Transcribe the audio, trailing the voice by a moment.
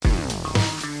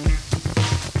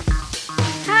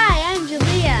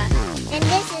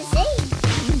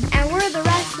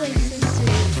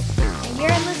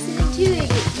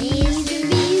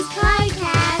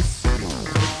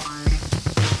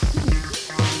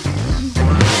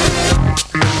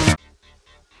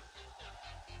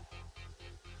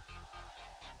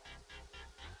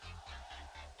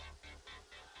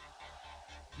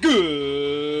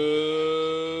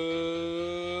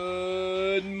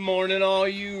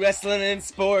wrestling and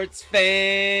sports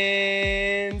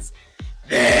fans.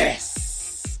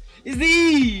 This is the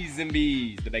E's and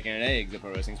B's, the Bacon and Eggs of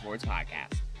Pro Wrestling Sports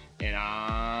Podcast. And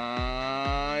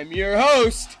I'm your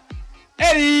host,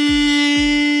 Eddie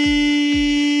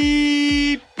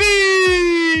B.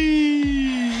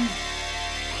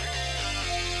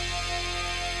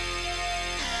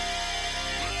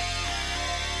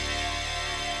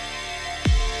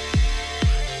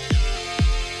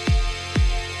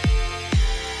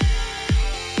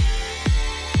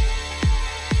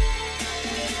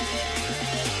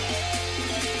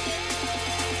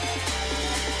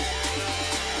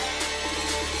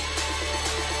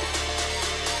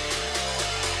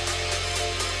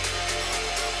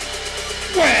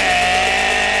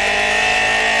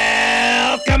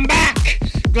 Welcome back!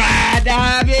 Glad to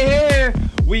have you here!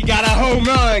 We got a home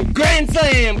run, grand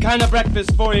slam kind of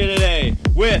breakfast for you today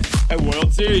with a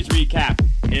World Series recap,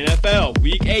 NFL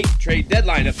Week 8 trade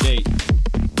deadline update,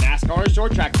 NASCAR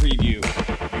short track preview,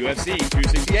 UFC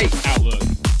 268 outlook,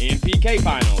 NPK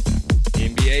finals,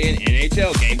 NBA and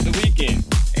NHL games of the weekend,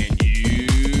 and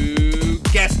you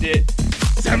guessed it,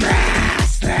 some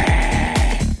wrestling!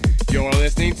 You're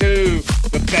listening to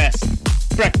the best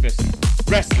breakfast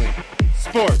wrestling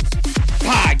sports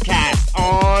podcast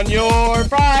on your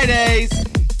Fridays.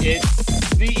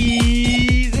 It's the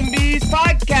E's and B's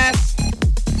podcast.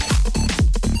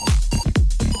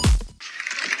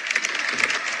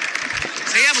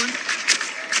 Hey, Evelyn,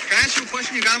 can I ask you a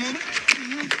question? You got a moment?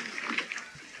 Mm-hmm.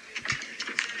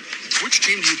 Which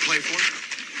team do you play for?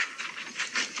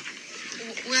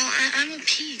 Well, I'm a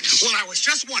peach. Well, I was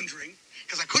just wondering,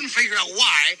 because I couldn't figure out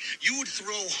why you would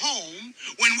throw home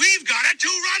when we've got a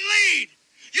 2-run lead.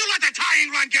 You let the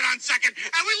tying run get on second,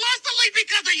 and we lost the lead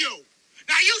because of you.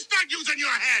 Now you start using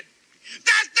your head.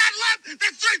 That's that left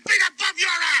that's 3 feet above your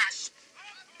ass.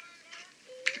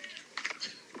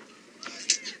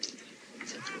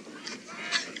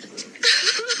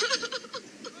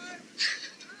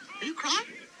 Are you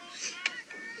crying?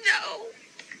 No.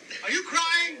 Are you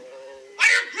crying? Are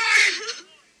you crying?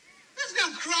 There's no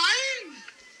crying.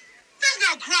 There's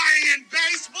no crying in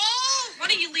baseball. Why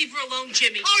don't you leave her alone,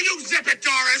 Jimmy? Oh, you zip it,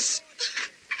 Doris.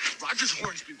 Rogers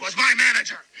Hornsby was my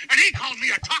manager, and he called me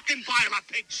a talking pile of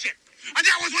pig shit. And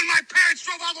that was when my parents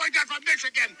drove all the way down from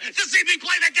Michigan to see me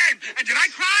play the game. And did I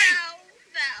cry?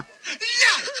 No.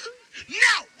 No.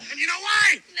 No. And you know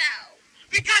why? No.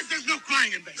 Because there's no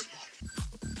crying in baseball.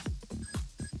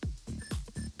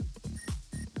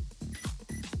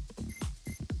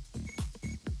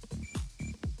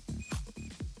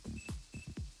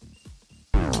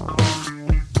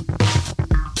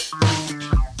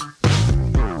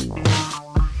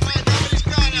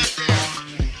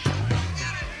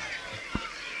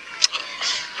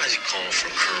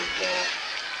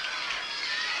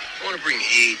 Bring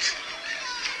heat.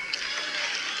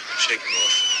 Shake him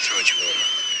off. Throw what you want.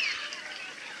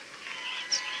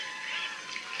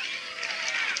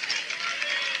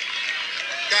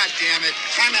 God damn it.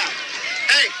 Time out.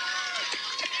 Hey!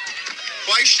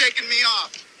 Why are you shaking me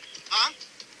off? Huh?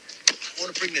 I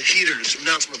want to bring the heater to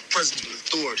announce my presence with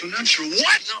authority. To announce your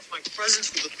what? Announce my presence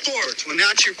with authority. To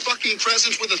announce your fucking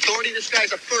presence with authority? This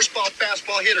guy's a first ball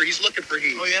fastball hitter. He's looking for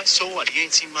heat. Oh, yeah? So what? He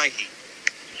ain't seen my heat.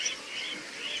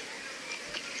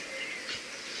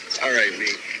 All right,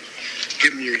 mate.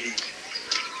 Give him your heat.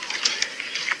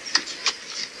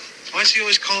 Why is he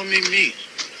always calling me meat?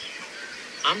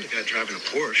 I'm the guy driving a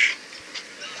Porsche.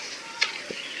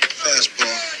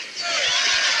 Fastball.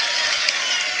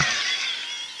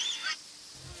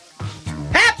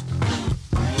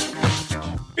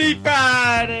 Happy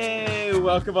Friday!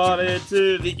 Welcome on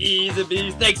into the E's and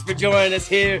B's. Thanks for joining us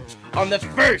here on the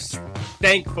first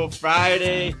Thankful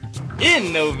Friday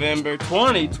in November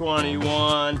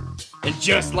 2021. And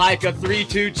just like a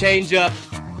 3-2 changeup,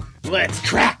 let's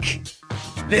crack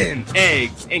them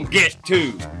eggs and get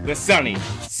to the sunny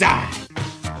side.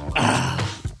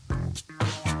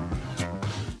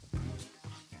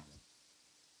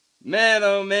 Man,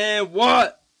 oh man,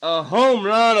 what a home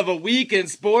run of a week in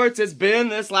sports it's been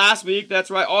this last week. That's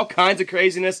right, all kinds of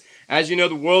craziness. As you know,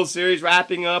 the World Series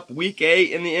wrapping up week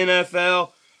 8 in the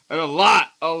NFL. And a lot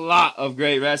of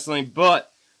great wrestling. But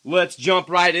let's jump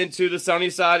right into the sunny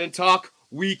side and talk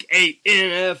Week 8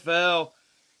 NFL.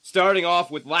 Starting off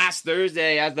with last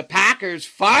Thursday as the Packers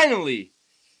finally,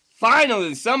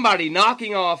 somebody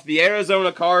knocking off the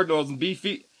Arizona Cardinals and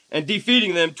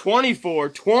defeating them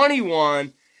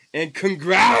 24-21. And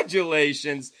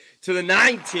congratulations to the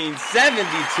 1972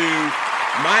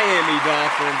 Miami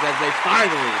Dolphins as they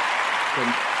finally can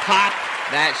pop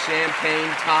that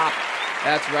champagne top.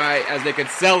 That's right, as they could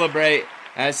celebrate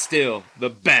as still the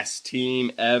best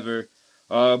team ever.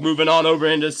 Moving on over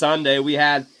into Sunday, we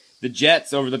had the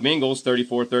Jets over the Bengals,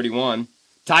 34-31.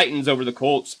 Titans over the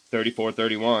Colts,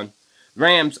 34-31.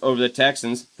 Rams over the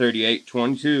Texans,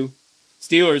 38-22.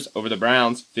 Steelers over the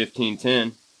Browns,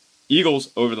 15-10.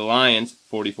 Eagles over the Lions,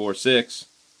 44-6.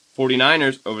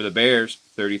 49ers over the Bears,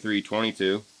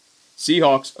 33-22.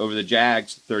 Seahawks over the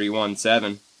Jags,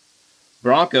 31-7.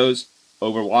 Broncos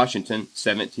over Washington,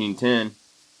 17-10.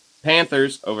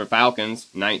 Panthers over Falcons,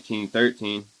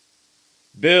 19-13.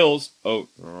 Bills over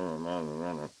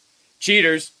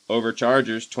Cheaters over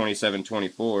Chargers,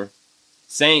 27-24.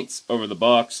 Saints over the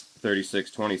Bucks,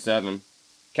 36-27.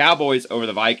 Cowboys over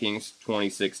the Vikings,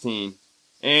 2016.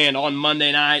 And on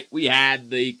Monday night, we had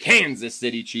the Kansas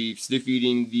City Chiefs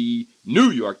defeating the New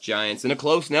York Giants in a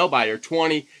close nail-biter,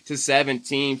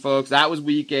 20-17, folks. That was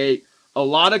Week 8. A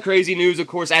lot of crazy news, of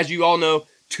course. As you all know,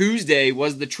 Tuesday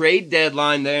was the trade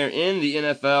deadline there in the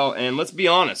NFL. And let's be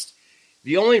honest,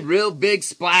 the only real big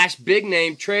splash,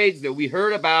 big-name trades that we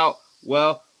heard about,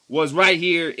 well, was right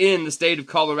here in the state of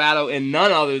Colorado, and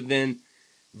none other than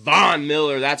Von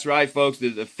Miller. That's right, folks.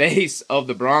 The face of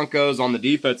the Broncos on the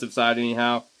defensive side,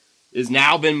 anyhow, is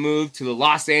now been moved to the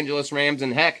Los Angeles Rams.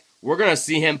 And heck, we're going to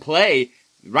see him play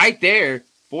right there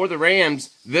for the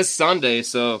Rams this Sunday.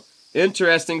 So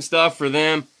interesting stuff for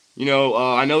them. You know,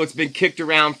 I know it's been kicked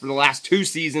around for the last 2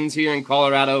 seasons here in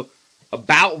Colorado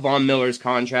about Von Miller's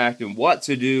contract and what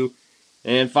to do.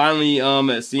 And finally,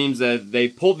 it seems that they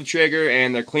pulled the trigger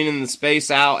and they're cleaning the space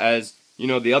out, as, you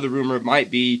know, the other rumor might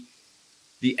be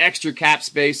the extra cap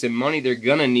space and money they're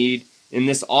going to need in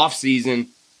this offseason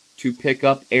to pick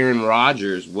up Aaron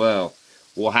Rodgers. Well,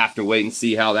 we'll have to wait and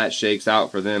see how that shakes out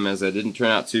for them, as it didn't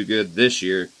turn out too good this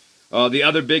year. The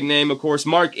other big name, of course,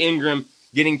 Mark Ingram,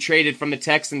 getting traded from the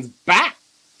Texans back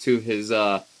to his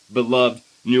beloved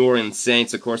New Orleans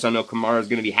Saints. Of course, I know Kamara is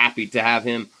going to be happy to have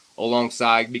him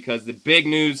alongside, because the big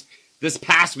news this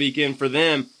past weekend for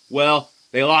them, well,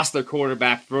 they lost their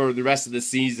quarterback for the rest of the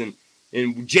season.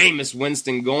 And Jameis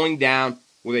Winston going down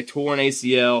with a torn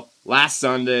ACL last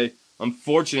Sunday.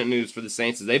 Unfortunate news for the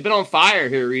Saints, as they've been on fire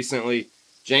here recently.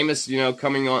 Jameis, you know,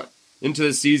 coming on into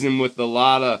the season with a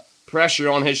lot of pressure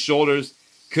on his shoulders.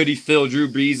 Could he fill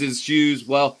Drew Brees' shoes?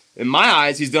 Well, in my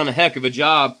eyes, he's done a heck of a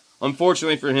job.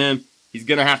 Unfortunately for him, he's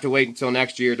going to have to wait until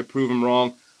next year to prove him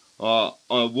wrong.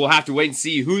 We'll have to wait and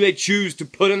see who they choose to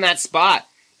put in that spot.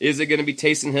 Is it going to be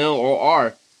Taysom Hill, or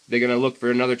are they going to look for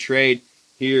another trade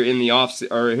here in the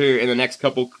here in the next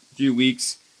few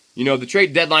weeks? You know, the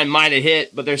trade deadline might have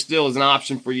hit, but there still is an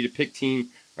option for you to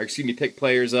pick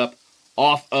players up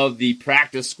off of the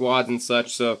practice squads and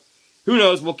such. So who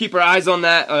knows? We'll keep our eyes on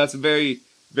that. That's a very,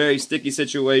 very sticky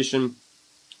situation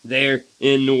there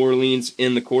in New Orleans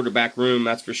in the quarterback room,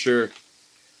 that's for sure.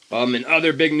 And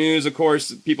other big news, of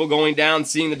course, people going down,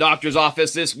 seeing the doctor's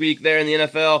office this week there in the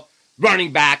NFL.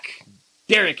 Running back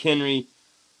Derrick Henry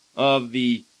of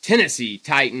the Tennessee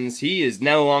Titans. He is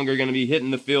no longer going to be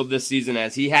hitting the field this season,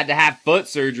 as he had to have foot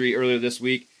surgery earlier this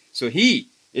week. So he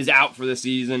is out for the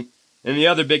season. And the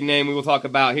other big name we will talk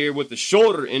about here with the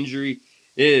shoulder injury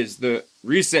is the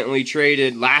recently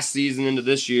traded last season into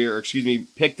this year,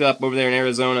 picked up over there in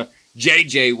Arizona,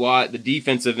 J.J. Watt, the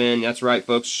defensive end. That's right,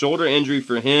 folks. Shoulder injury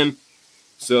for him.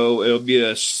 So it'll be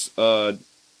a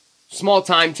small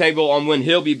timetable on when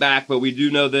he'll be back, but we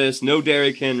do know this. No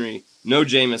Derrick Henry, no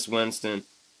Jameis Winston.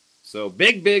 So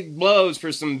big, big blows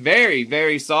for some very,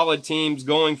 very solid teams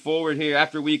going forward here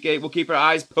after Week 8. We'll keep our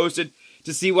eyes posted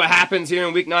to see what happens here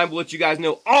in Week 9. We'll let you guys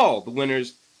know all the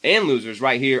winners and losers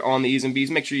right here on the E's and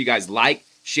B's. Make sure you guys like,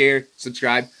 share,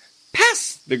 subscribe,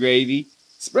 pass the gravy,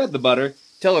 spread the butter,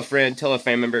 tell a friend, tell a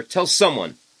family member, tell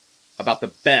someone about the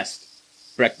best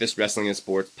breakfast wrestling and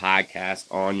sports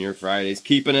podcast on your Fridays.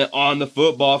 Keeping it on the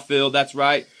football field, that's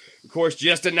right. Of course,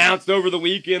 just announced over the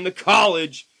weekend the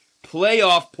college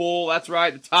playoff poll. That's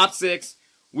right, the top 6.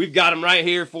 We've got them right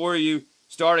here for you,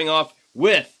 starting off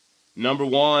with number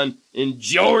 1 in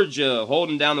Georgia,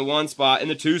 holding down the 1 spot. In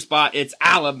the 2 spot, it's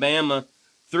Alabama.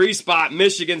 3 spot,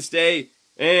 Michigan State.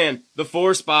 And the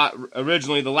 4 spot,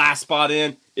 originally the last spot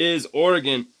in, is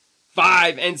Oregon.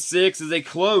 5 and 6 is a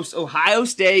close Ohio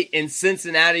State and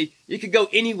Cincinnati. You could go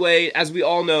any way, as we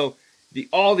all know.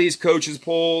 All these coaches'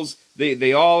 polls,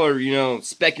 they all are,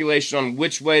 speculation on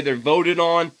which way they're voted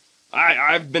on.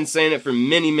 I've been saying it for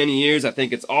many, many years. I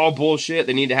think it's all bullshit.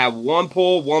 They need to have one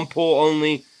poll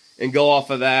only, and go off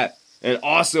of that. And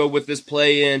also with this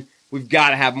play-in, we've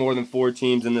got to have more than 4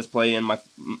 teams in this play-in,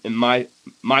 in my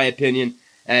opinion,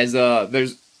 as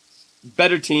there's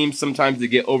better teams sometimes that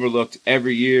get overlooked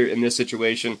every year in this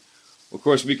situation. Of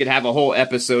course, we could have a whole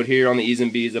episode here on the E's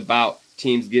and B's about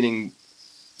teams getting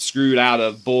screwed out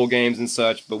of bowl games and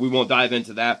such, but we won't dive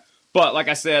into that. But like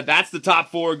I said, that's the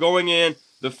top 4 going in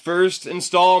the first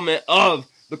installment of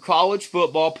the college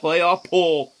football playoff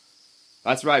poll.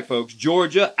 That's right, folks.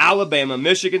 Georgia, Alabama,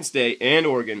 Michigan State, and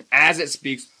Oregon as it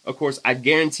speaks. Of course, I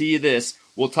guarantee you this.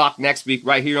 We'll talk next week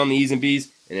right here on the E's and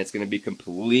B's, and it's going to be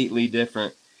completely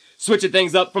different. Switching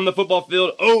things up from the football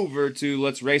field over to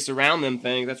let's race around them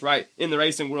things. That's right, in the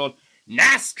racing world,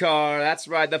 NASCAR. That's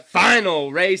right, the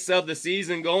final race of the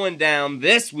season going down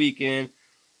this weekend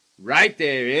right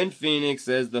there in Phoenix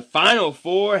as the final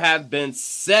 4 have been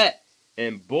set.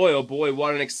 And boy, oh boy,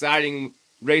 what an exciting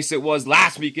race it was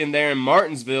last weekend there in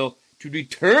Martinsville to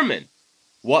determine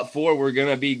what 4 were going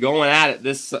to be going at it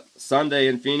this Sunday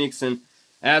in Phoenix. And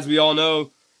as we all know,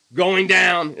 going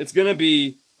down, it's going to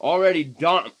be already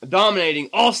dominating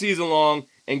all season long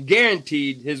and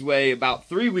guaranteed his way about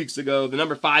 3 weeks ago, the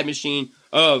number 5 machine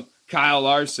of Kyle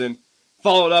Larson,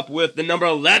 followed up with the number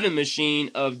 11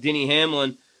 machine of Denny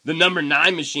Hamlin, the number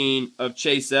 9 machine of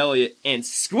Chase Elliott, and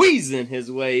squeezing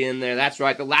his way in there. That's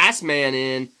right, the last man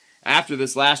in after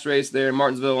this last race there in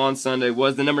Martinsville on Sunday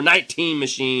was the number 19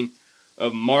 machine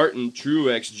of Martin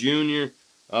Truex Jr.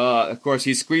 Of course,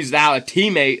 he squeezed out a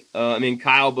teammate,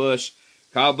 Kyle Busch.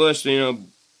 Kyle Busch,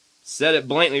 said it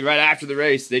blatantly right after the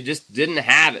race. They just didn't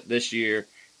have it this year.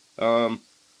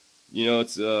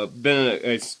 It's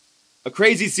been a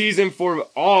crazy season for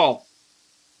all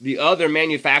the other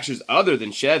manufacturers other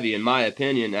than Chevy, in my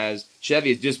opinion, as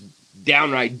Chevy has just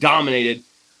downright dominated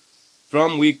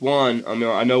from week 1.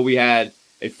 I know we had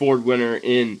a Ford winner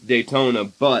in Daytona,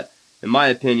 but in my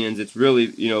opinion, it's really,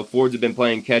 Fords have been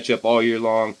playing catch-up all year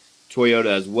long, Toyota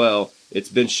as well. It's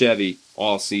been Chevy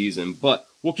all season. But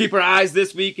we'll keep our eyes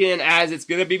this weekend as it's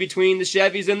going to be between the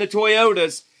Chevys and the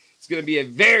Toyotas. It's going to be a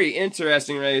very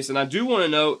interesting race. And I do want to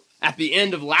note, at the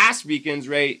end of last weekend's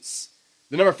race,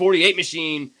 the number 48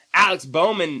 machine, Alex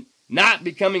Bowman, not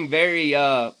becoming very,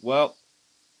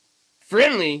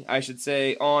 friendly, I should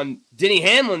say, on Denny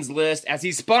Hamlin's list as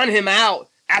he spun him out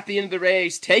at the end of the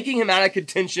race, taking him out of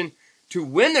contention to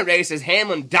win the race as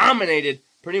Hamlin dominated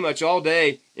pretty much all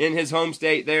day in his home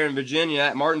state there in Virginia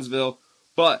at Martinsville.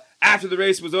 But after the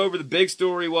race was over, the big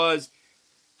story was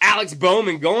Alex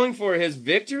Bowman going for his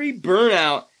victory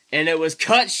burnout, and it was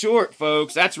cut short,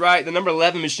 folks. That's right, the number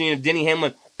 11 machine of Denny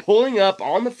Hamlin pulling up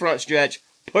on the front stretch,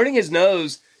 putting his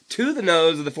nose to the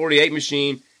nose of the 48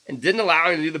 machine, and didn't allow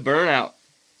him to do the burnout.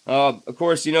 Of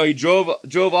course, he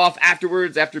drove off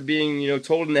afterwards after being,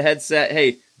 told in the headset,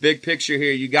 hey, big picture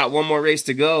here, you got one more race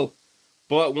to go.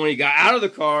 But when he got out of the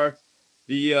car,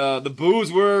 the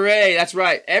boos were array. That's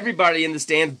right, everybody in the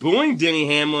stands booing Denny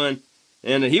Hamlin,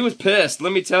 and he was pissed,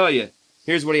 let me tell you.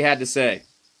 Here's what he had to say.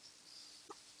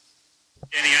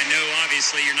 Denny, I know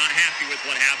obviously you're not happy with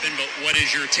what happened, but what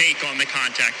is your take on the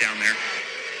contact down there?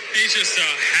 He's just a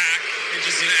hack. He's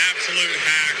just an absolute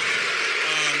hack.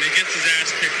 He gets his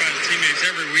ass kicked by the teammates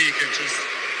every week. It's just,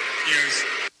 he's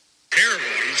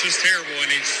terrible. He's just terrible, and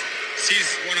he sees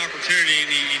one opportunity and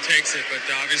he takes it. But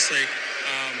obviously,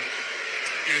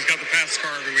 he's got the fastest car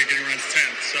every week and he runs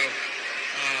 10th. So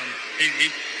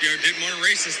he didn't want to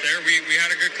race us there. We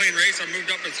had a good, clean race. I moved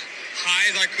up as high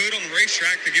as I could on the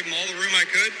racetrack to give him all the room I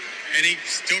could, and he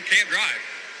still can't drive.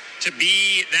 To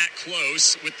be that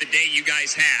close with the day you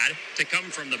guys had, to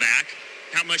come from the back,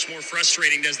 how much more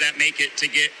frustrating does that make it to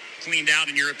get cleaned out,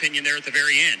 in your opinion, there at the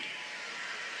very end?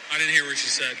 I didn't hear what you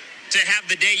said. To have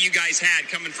the day you guys had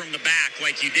coming from the back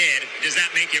like you did, does that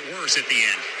make it worse at the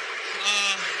end?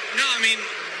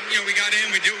 No, we got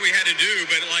in, we did what we had to do,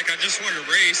 but I just wanted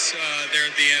to race there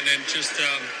at the end, and just,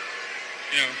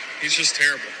 he's just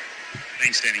terrible.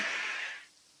 Thanks, Denny.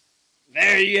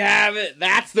 There you have it.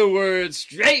 That's the word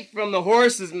straight from the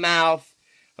horse's mouth.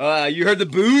 You heard the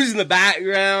boos in the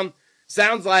background.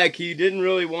 Sounds like he didn't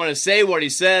really want to say what he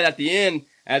said at the end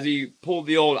as he pulled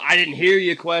the old I didn't hear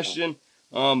you question.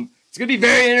 It's going to be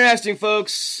very interesting,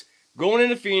 folks. Going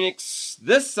into Phoenix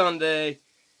this Sunday,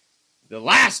 the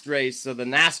last race of the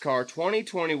NASCAR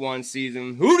 2021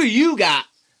 season. Who do you got?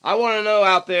 I want to know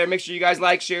out there. Make sure you guys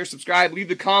like, share, subscribe, leave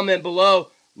the comment below.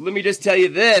 Let me just tell you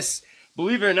this.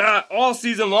 Believe it or not, all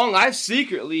season long, I've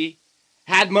secretly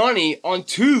had money on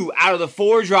 2 out of the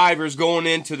 4 drivers going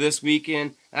into this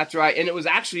weekend. That's right, and it was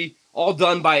actually all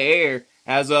done by air,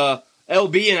 as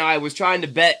LB and I was trying to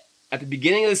bet at the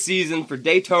beginning of the season for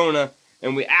Daytona,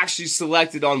 and we actually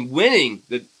selected on winning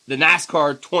the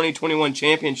NASCAR 2021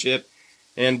 championship,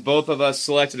 and both of us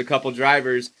selected a couple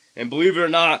drivers, and believe it or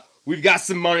not, we've got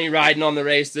some money riding on the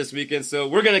race this weekend, so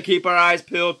we're going to keep our eyes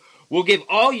peeled. We'll give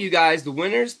all you guys the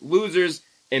winners, losers,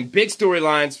 and big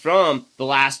storylines from the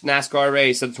last NASCAR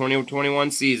race of the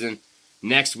 2021 season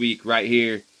next week right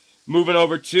here moving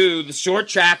over to the short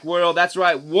track world. That's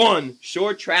right, one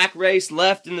short track race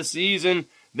left in the season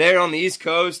there on the East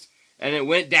Coast, and it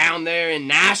went down there in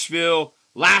Nashville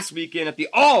last weekend at the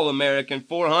All-American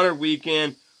 400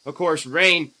 weekend. Of course,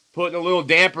 rain putting a little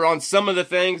damper on some of the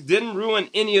things. Didn't ruin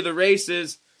any of the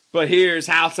races, but here's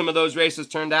how some of those races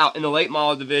turned out in the late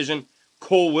model division.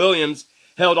 Cole Williams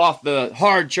held off the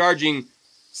hard-charging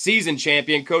season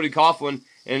champion, Cody Coughlin.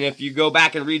 And if you go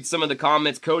back and read some of the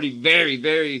comments, Cody very,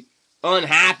 very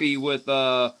unhappy with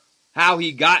how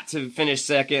he got to finish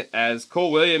second, as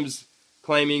Cole Williams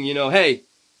claiming, hey,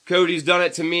 Cody's done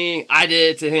it to me, I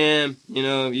did it to him,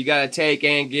 you got to take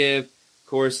and give. Of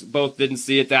course, both didn't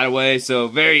see it that way, so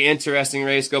very interesting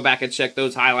race. Go back and check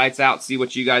those highlights out, see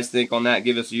what you guys think on that.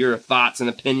 Give us your thoughts and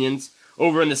opinions.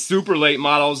 Over in the super late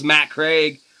models, Matt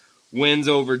Craig wins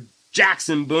over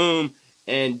Jackson Boom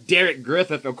and Derek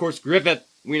Griffith. Of course, Griffith,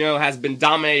 we know, has been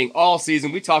dominating all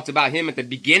season. We talked about him at the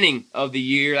beginning of the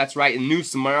year. That's right, in New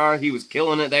Samara, he was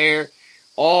killing it there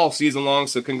all season long.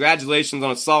 So congratulations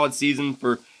on a solid season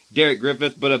for Derek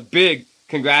Griffith, but a big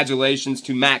congratulations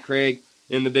to Matt Craig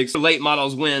in the big late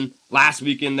models win last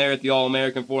weekend there at the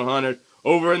All-American 400.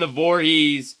 Over in the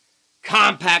Voorhees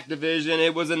compact division,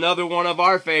 it was another one of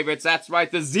our favorites. That's right,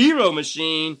 the Zero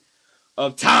Machine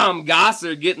of Tom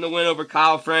Gosser getting the win over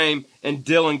Kyle Frame and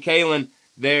Dylan Kalen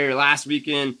there last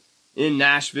weekend in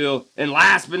Nashville. And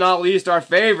last but not least, our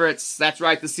favorites. That's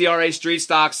right, the CRA Street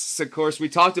Stocks. Of course, we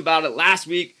talked about it last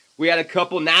week. We had a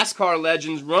couple NASCAR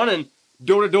legends running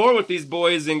door-to-door with these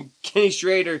boys, and Kenny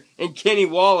Schrader and Kenny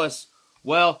Wallace.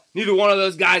 Well, neither one of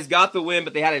those guys got the win,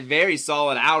 but they had a very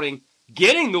solid outing.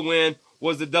 Getting the win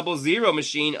was the Double Zero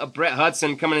Machine of Brett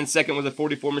Hudson. Coming in second was the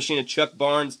 44 Machine of Chuck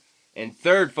Barnes. And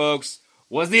third, folks,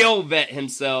 was the old vet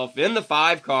himself in the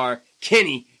 5-car,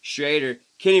 Kenny Schrader.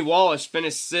 Kenny Wallace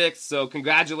finished sixth, so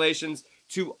congratulations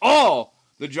to all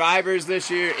the drivers this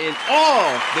year in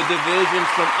all the divisions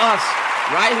from us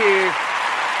right here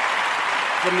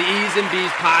from the E's and B's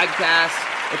podcast.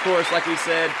 Of course, like we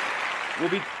said, we'll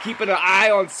be keeping an eye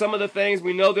on some of the things.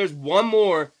 We know there's one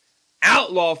more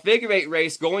Outlaw Figure 8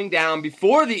 race going down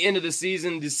before the end of the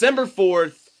season, December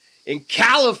 4th in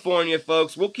California,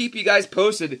 folks. We'll keep you guys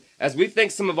posted as we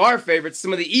think some of our favorites,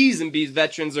 some of the E's and B's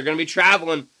veterans are going to be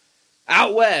traveling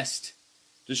out west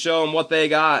to show them what they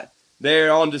got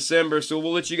there on December. So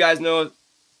we'll let you guys know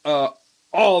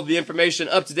all of the information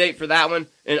up to date for that one.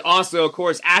 And also, of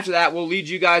course, after that, we'll lead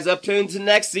you guys up to into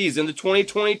next season, the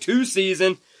 2022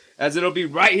 season, as it'll be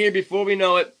right here before we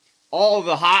know it. All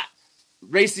the hot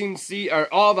racing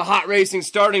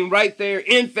starting right there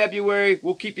in February.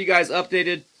 We'll keep you guys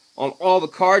updated on all the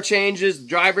car changes,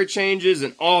 driver changes,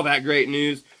 and all that great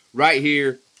news right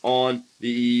here on the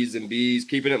E's and B's.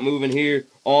 Keeping it moving here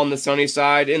on the sunny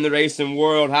side in the racing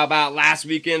world. How about last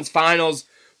weekend's finals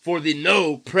for the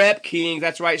No Prep Kings?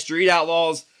 That's right, Street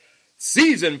Outlaws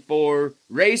Season 4,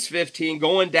 Race 15,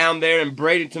 going down there in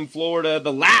Bradenton, Florida.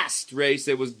 The last race,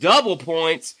 it was double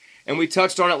points, and we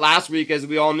touched on it last week. As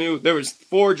we all knew, there was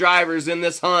 4 drivers in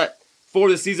this hunt for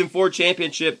the Season 4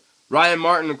 championship. Ryan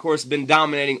Martin, of course, been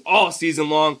dominating all season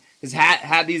long. Has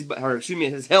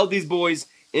held these boys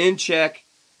in check.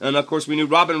 And, of course, we knew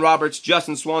Robin Roberts,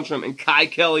 Justin Swantrum, and Kai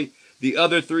Kelly, the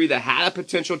other 3 that had a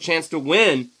potential chance to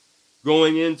win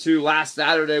going into last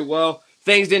Saturday. Well,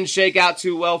 things didn't shake out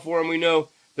too well for him. We know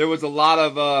there was a lot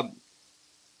of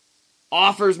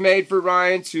offers made for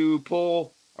Ryan for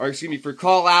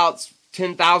call-outs,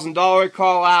 $10,000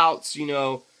 call-outs.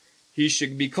 He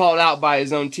should be called out by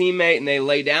his own teammate, and they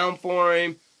lay down for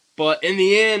him. But in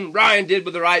the end, Ryan did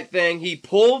the right thing. He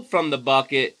pulled from the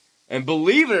bucket, and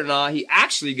believe it or not, he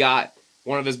actually got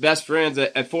one of his best friends,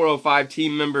 a 405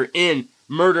 team member in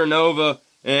Murder Nova.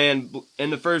 And in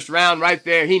the first round right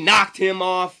there, he knocked him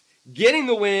off, getting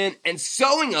the win and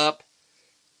sewing up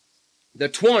the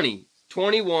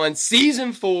 2021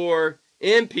 Season 4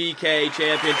 MPK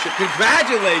Championship.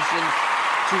 Congratulations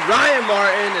to Ryan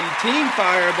Martin and Team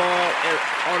Fireball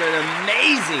on an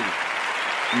amazing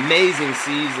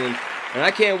season. And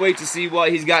I can't wait to see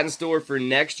what he's got in store for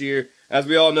next year. As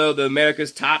we all know, the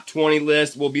America's Top 20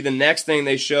 list will be the next thing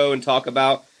they show and talk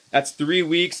about. That's 3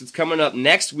 weeks. It's coming up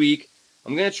next week.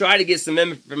 I'm going to try to get some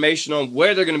information on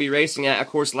where they're going to be racing at. Of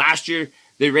course, last year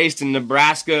they raced in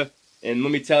Nebraska. And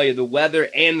let me tell you, the weather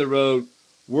and the road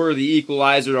were the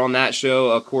equalizer on that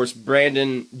show. Of course,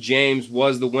 Brandon James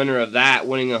was the winner of that,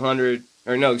 winning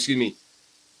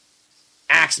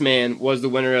Axeman was the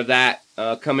winner of that,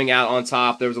 coming out on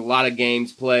top. There was a lot of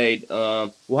games played.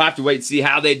 We'll have to wait and see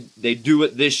how they do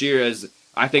it this year, as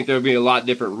I think there will be a lot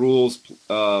different rules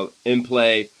in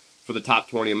play for the Top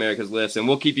 20 America's list. And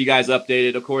we'll keep you guys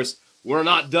updated. Of course, we're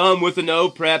not done with the No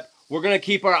Prep. we're going to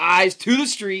keep our eyes to the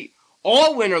street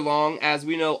all winter long, as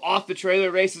we know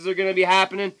off-the-trailer races are going to be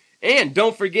happening. And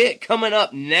don't forget, coming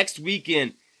up next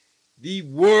weekend, the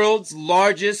world's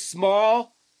largest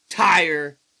small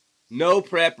tire no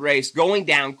prep race going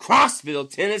down Crossville,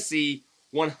 Tennessee.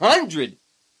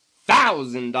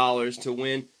 $100,000 to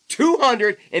win.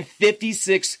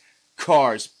 256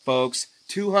 cars, folks.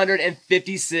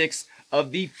 256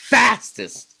 of the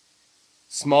fastest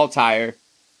small tire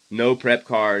no prep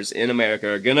cars in America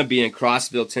are going to be in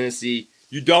Crossville, Tennessee.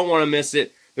 You don't want to miss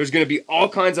it. There's going to be all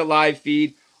kinds of live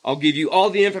feed. I'll give you all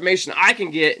the information I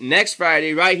can get next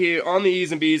Friday right here on the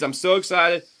E's and B's. I'm so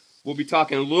excited. We'll be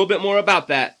talking a little bit more about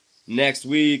that next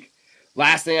week.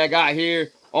 Last thing I got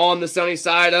here on the sunny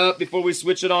side up before we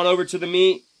switch it on over to the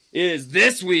meat is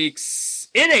this week's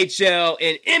NHL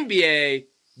and NBA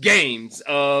games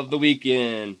of the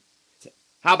weekend.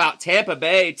 How about Tampa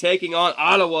Bay taking on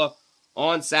Ottawa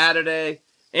on Saturday,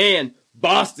 and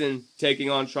Boston taking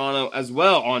on Toronto as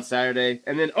well on Saturday.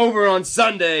 And then over on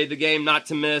Sunday, the game not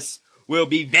to miss will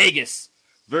be Vegas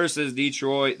versus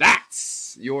Detroit.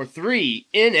 That's your 3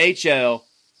 NHL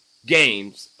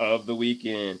games of the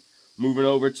weekend. Moving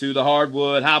over to the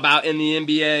hardwood, how about in the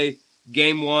NBA?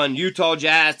 Game 1, Utah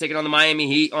Jazz taking on the Miami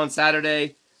Heat on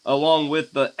Saturday, along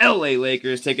with the LA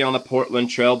Lakers taking on the Portland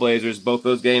Trailblazers. Both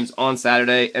those games on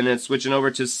Saturday. And then switching over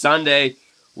to Sunday,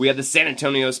 we have the San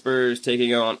Antonio Spurs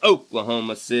taking on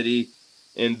Oklahoma City.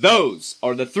 And those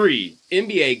are the 3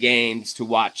 NBA games to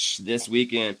watch this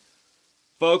weekend.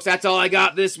 Folks, that's all I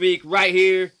got this week right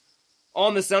here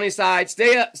on the sunny side.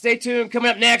 Stay tuned. Coming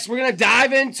up next, we're going to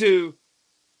dive into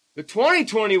the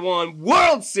 2021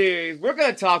 World Series. We're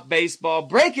going to talk baseball,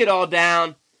 break it all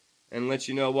down, and let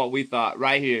you know what we thought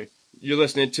right here. You're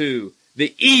listening to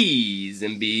the E's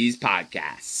and B's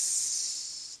podcast.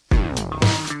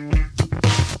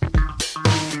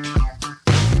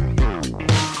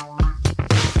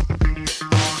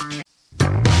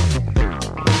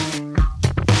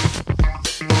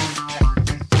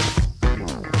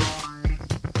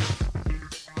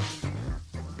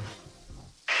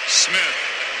 Smith.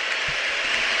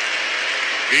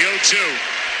 The 0-2.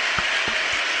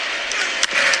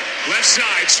 Left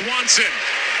side, Swanson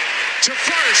to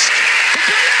first. The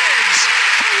Bruins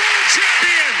are world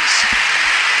champions.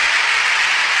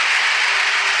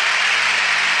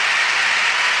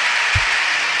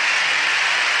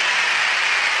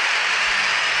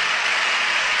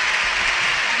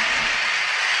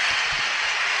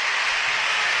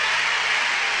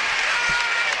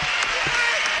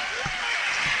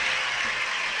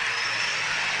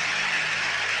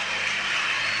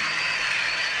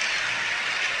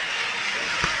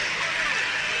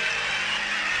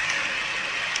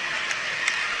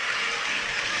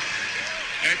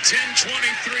 At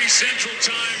 10:23 Central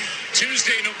Time,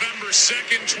 Tuesday, November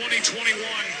 2nd, 2021,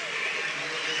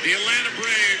 the Atlanta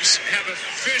Braves have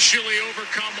officially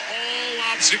overcome all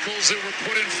obstacles that were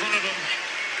put in front of them.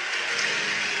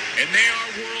 And they are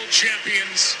world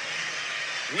champions,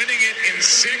 winning it in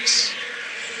 6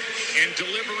 and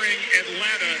delivering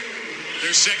Atlanta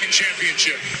their second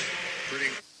championship.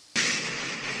 Pretty.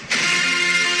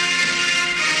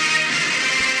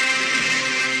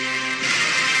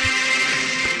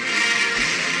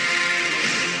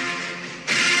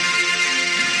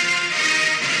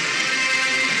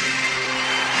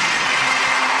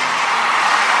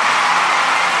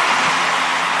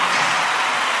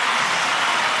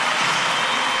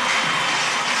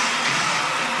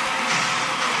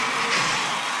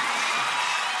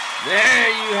 There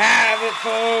you have it,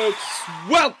 folks.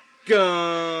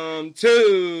 Welcome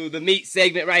to the meat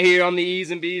segment right here on the E's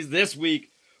and B's. This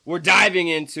week, we're diving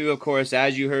into, of course,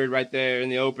 as you heard right there in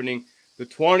the opening, the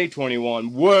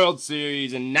 2021 World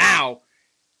Series, and now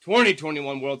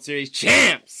 2021 World Series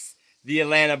champs, the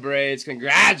Atlanta Braves.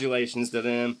 Congratulations to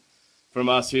them from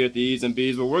us here at the E's and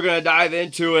B's. But we're going to dive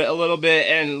into it a little bit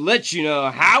and let you know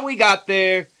how we got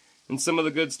there and some of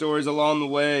the good stories along the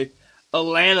way.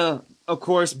 Atlanta, of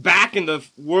course, back in the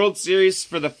World Series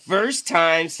for the first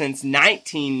time since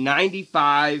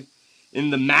 1995 in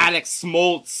the Maddox,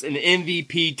 Smoltz, and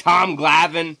MVP Tom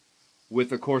Glavine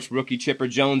with, of course, rookie Chipper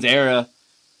Jones era.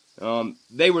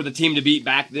 They were the team to beat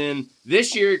back then.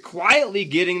 This year, quietly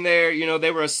getting there. You know,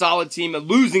 they were a solid team,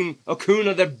 losing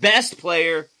Acuna, their best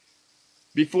player,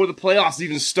 before the playoffs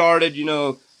even started. You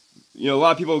know, a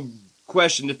lot of people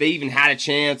questioned if they even had a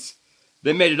chance.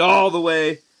 They made it all the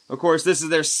way. Of course, this is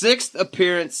their 6th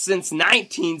appearance since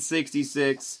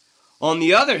 1966. On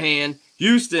the other hand,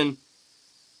 Houston,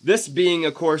 this being,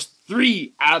 of course,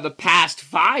 3 out of the past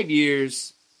 5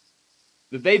 years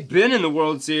that they've been in the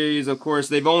World Series. Of course,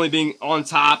 they've only been on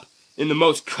top in the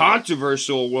most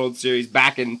controversial World Series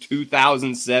back in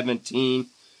 2017.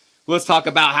 Let's talk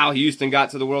about how Houston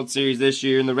got to the World Series this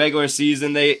year. In the regular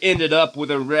season, they ended up with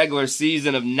a regular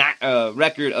season of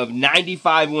record of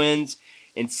 95 wins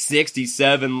and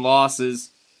 67 losses.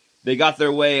 They got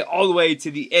their way all the way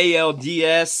to the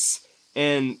ALDS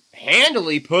and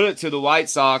handily put it to the White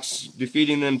Sox,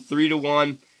 defeating them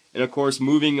 3-1. And, of course,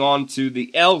 moving on to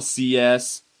the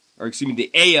ALCS,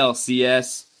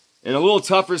 and a little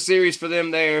tougher series for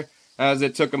them there, as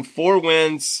it took them 4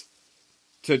 wins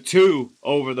to 2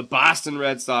 over the Boston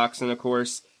Red Sox. And, of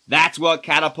course, that's what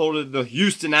catapulted the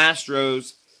Houston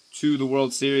Astros to the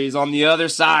World Series. On the other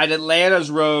side, Atlanta's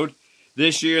road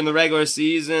this year in the regular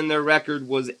season, their record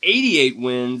was 88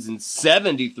 wins and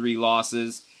 73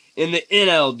 losses. In the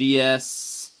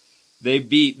NLDS, they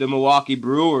beat the Milwaukee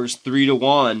Brewers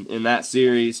 3-1 in that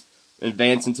series,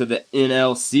 advancing to the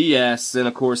NLCS, and,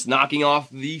 of course, knocking off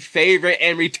the favorite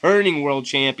and returning world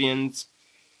champions,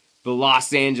 the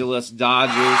Los Angeles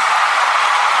Dodgers.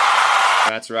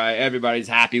 That's right. Everybody's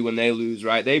happy when they lose,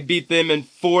 right? They beat them in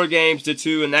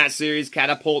 4-2 in that series,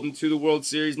 catapulting to the World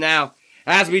Series. Now,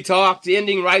 as we talked,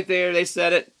 ending right there, they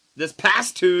said it this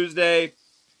past Tuesday,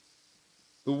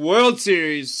 the World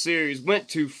Series went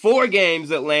to 4 games,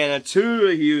 Atlanta, 2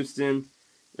 to Houston.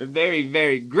 A very,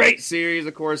 very great series,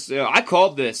 of course. I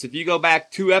called this. If you go back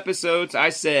 2 episodes, I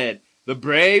said the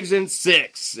Braves in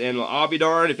 6. And I'll be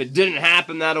darned if it didn't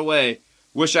happen that way.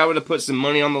 Wish I would have put some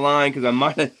money on the line because I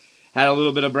might have had a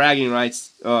little bit of bragging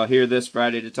rights here this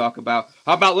Friday to talk about.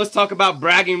 Let's talk about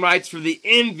bragging rights for the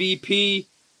MVP.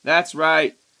 That's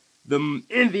right. The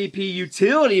MVP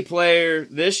utility player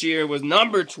this year was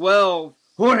number 12,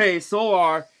 Jorge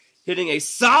Soler, hitting a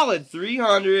solid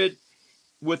 300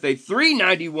 with a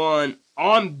 391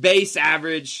 on-base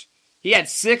average. He had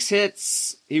 6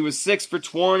 hits. He was 6 for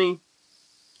 20.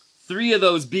 3 of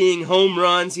those being home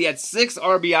runs. He had 6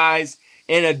 RBIs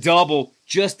and a double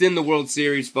just in the World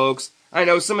Series, folks. I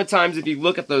know sometimes if you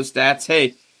look at those stats,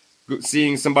 hey,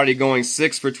 seeing somebody going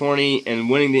 6 for 20 and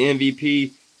winning the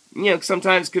MVP,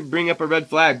 sometimes could bring up a red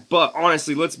flag. But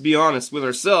honestly, let's be honest with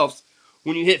ourselves.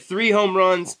 When you hit 3 home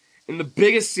runs in the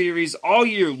biggest series all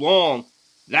year long,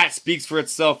 that speaks for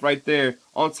itself right there.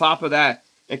 On top of that,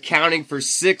 accounting for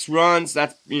 6 runs,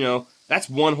 that's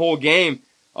one whole game.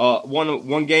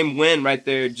 One game win right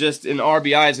there, just in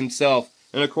RBIs himself.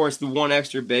 And, of course, the 1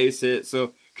 extra base hit.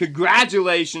 So,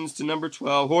 congratulations to number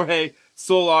 12, Jorge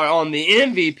Soler, on the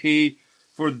MVP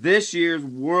for this year's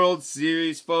World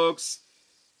Series, folks.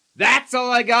 That's all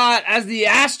I got as the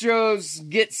Astros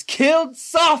gets killed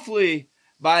softly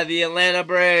by the Atlanta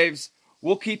Braves.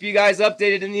 We'll keep you guys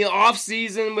updated in the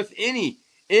offseason with any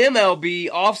MLB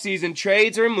offseason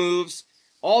trades or moves.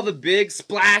 All the big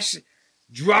splash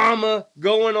drama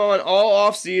going on all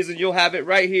offseason. You'll have it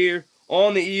right here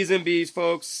on the E's and B's,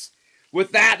 folks.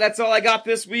 With that, that's all I got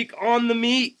this week on the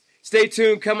meat. Stay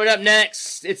tuned. Coming up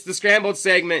next, it's the Scrambled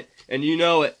segment. And you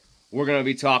know it. We're going to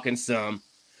be talking some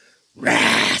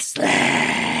wrestling.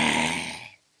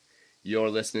 You're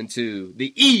listening to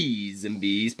the E's and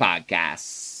B's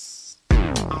podcast.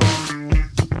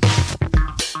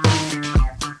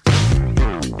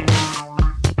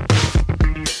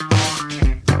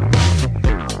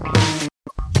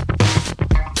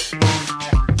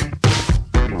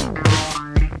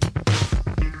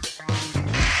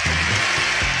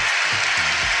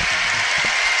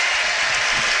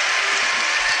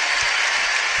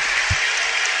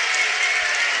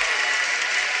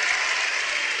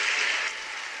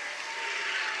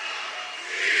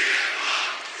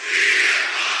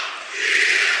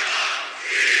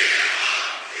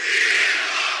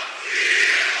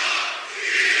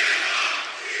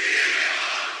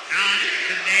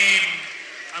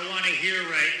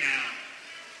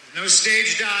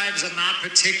 Stage dives. I'm not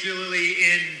particularly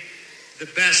in the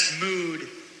best mood.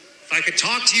 If I could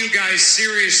talk to you guys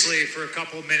seriously for a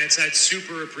couple of minutes, I'd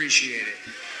super appreciate it.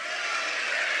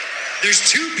 There's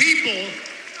 2 people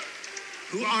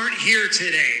who aren't here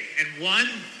today, and one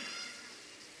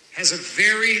has a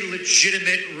very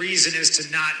legitimate reason as to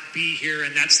not be here,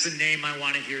 and that's the name I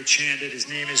want to hear chanted. His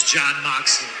name is Jon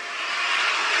Moxley.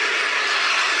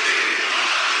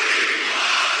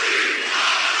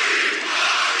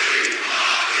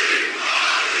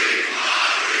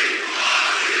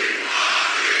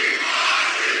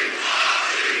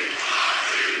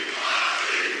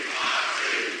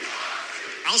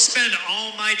 I'll spend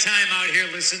all my time out here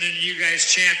listening to you guys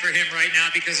chant for him right now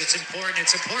because it's important.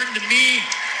 It's important to me.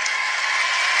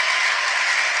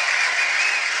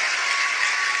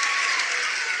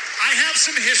 I have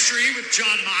some history with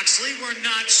Jon Moxley. We're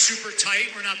not super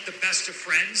tight. We're not the best of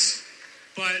friends.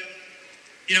 But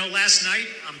You know, last night,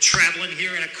 I'm traveling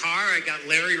here in a car. I got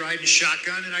Larry riding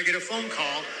shotgun, and I get a phone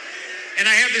call. And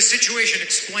I have this situation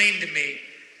explained to me.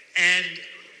 And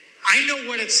I know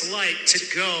what it's like to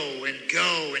go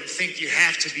and think you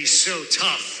have to be so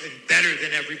tough and better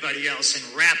than everybody else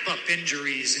and wrap up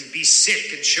injuries and be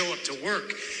sick and show up to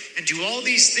work and do all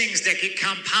these things that get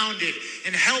compounded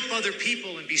and help other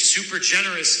people and be super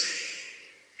generous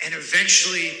and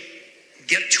eventually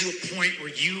get to a point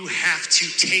where you have to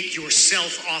take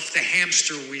yourself off the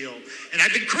hamster wheel. And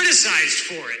I've been criticized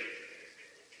for it.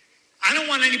 I don't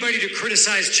want anybody to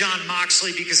criticize Jon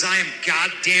Moxley because I am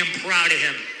goddamn proud of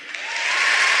him.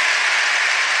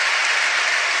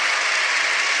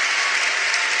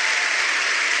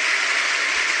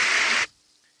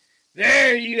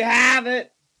 There you have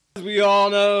it. As we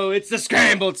all know, it's the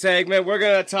Scrambled segment. We're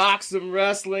going to talk some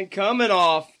wrestling coming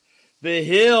off the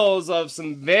heels of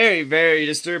some very, very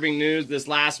disturbing news this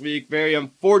last week. Very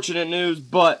unfortunate news,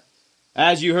 but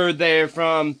as you heard there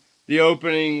from the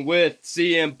opening with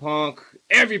CM Punk,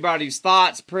 everybody's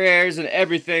thoughts, prayers, and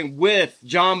everything with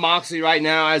Jon Moxley right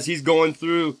now as he's going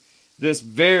through this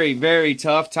very, very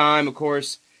tough time, of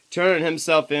course, turning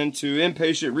himself into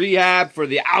inpatient rehab for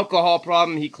the alcohol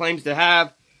problem he claims to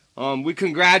have. We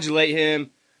congratulate him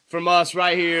from us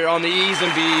right here on the E's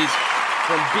and B's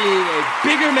from being a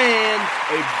bigger man,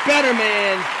 a better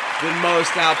man than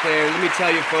most out there. Let me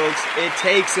tell you, folks, it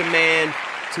takes a man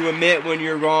to admit when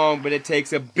you're wrong, but it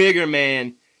takes a bigger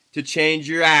man to change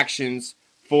your actions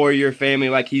for your family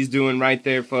like he's doing right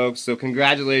there, folks. So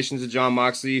congratulations to Jon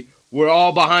Moxley. We're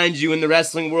all behind you in the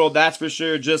wrestling world, that's for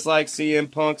sure, just like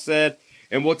CM Punk said.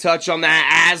 And we'll touch on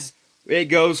that as it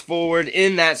goes forward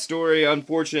in that story.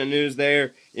 Unfortunate news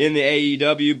there in the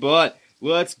AEW. But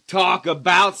let's talk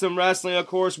about some wrestling, of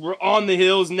course. We're on the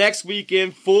hills next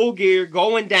weekend, Full Gear,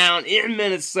 going down in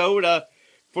Minnesota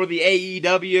for the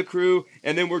AEW crew.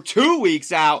 And then we're 2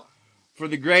 weeks out for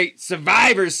the great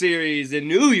Survivor Series in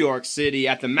New York City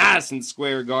at the Madison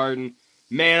Square Garden.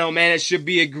 Man, oh man, it should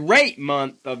be a great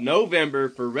month of November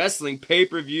for wrestling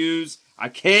pay-per-views. I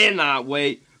cannot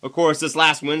wait. Of course, this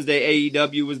last Wednesday,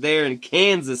 AEW was there in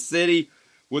Kansas City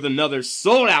with another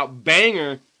sold-out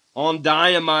banger on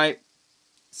Dynamite.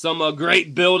 Some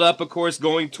great build-up, of course,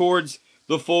 going towards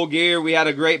the Full Gear. We had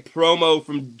a great promo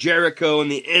from Jericho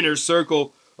and the Inner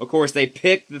Circle. Of course, they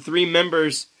picked the 3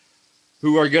 members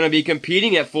who are going to be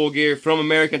competing at Full Gear from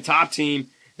American Top Team.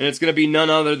 And it's going to be none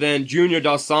other than Junior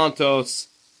Dos Santos,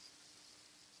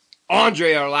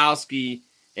 Andre Arlovski,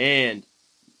 and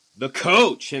the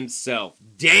coach himself,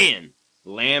 Dan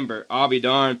Lambert. I'll be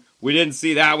darned. We didn't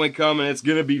see that one coming. It's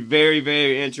going to be very,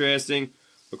 very interesting.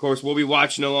 Of course, we'll be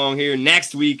watching along here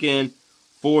next weekend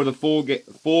for the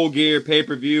Full Gear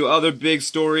pay-per-view. Other big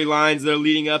storylines that are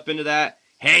leading up into that.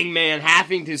 Hangman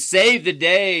having to save the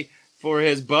day for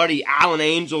his buddy Alan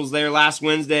Angels there last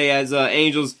Wednesday as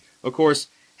Angels, of course,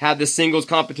 had the singles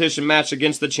competition match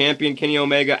against the champion Kenny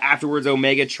Omega. Afterwards,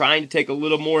 Omega trying to take a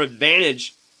little more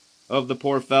advantage of the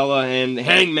poor fella, and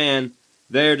Hangman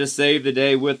there to save the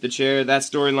day with the chair. That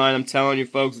storyline, I'm telling you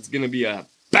folks, it's going to be a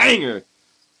banger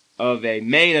of a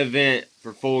main event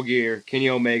for Full Gear. Kenny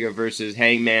Omega versus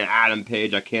Hangman Adam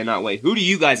Page. I cannot wait. Who do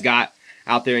you guys got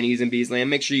out there in E's and B's land?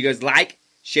 Make sure you guys like,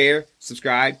 share,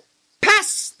 subscribe,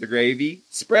 pass the gravy,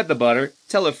 spread the butter,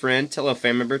 tell a friend, tell a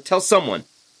family member, tell someone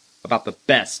about the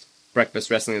best breakfast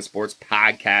wrestling and sports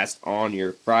podcast on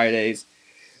your Fridays.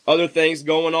 Other things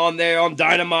going on there on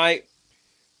Dynamite.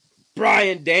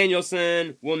 Bryan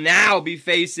Danielson will now be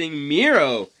facing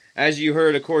Miro. As you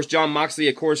heard, of course, Jon Moxley,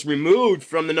 of course, removed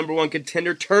from the number 1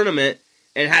 contender tournament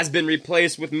and has been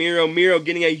replaced with Miro. Miro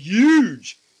getting a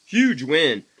huge, huge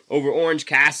win over Orange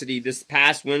Cassidy this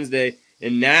past Wednesday.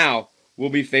 And now will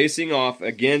be facing off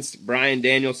against Bryan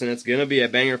Danielson. It's going to be a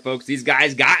banger, folks. These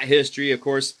guys got history, of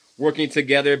course, working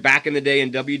together back in the day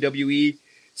in WWE.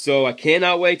 So I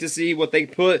cannot wait to see what they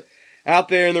put out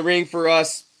there in the ring for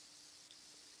us.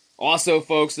 Also,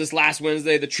 folks, this last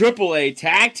Wednesday, the AAA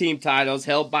tag team titles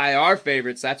held by our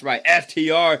favorites, that's right,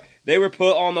 FTR, they were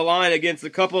put on the line against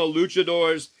a couple of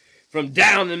luchadors from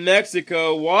down in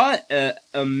Mexico. What an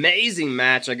amazing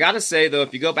match. I got to say, though,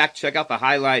 if you go back, check out the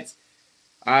highlights,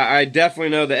 I definitely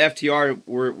know the FTR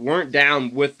weren't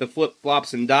down with the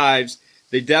flip-flops and dives.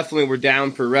 They definitely were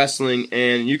down for wrestling,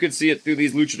 and you could see it through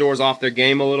these luchadors off their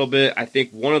game a little bit. I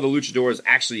think one of the luchadors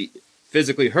actually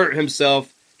physically hurt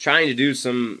himself trying to do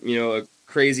some,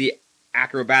 crazy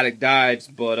acrobatic dives.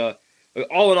 But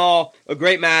all in all, a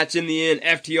great match in the end.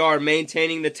 FTR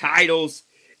maintaining the titles,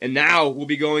 and now we'll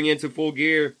be going into Full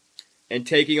Gear and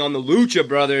taking on the Lucha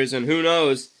Brothers, and who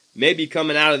knows, maybe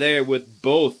coming out of there with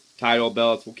both title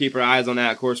belts. We'll keep our eyes on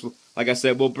that, of course. Like Like I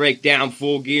said, we'll break down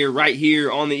Full Gear right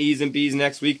here on the E's and B's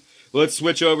next week. Let's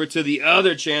switch over to the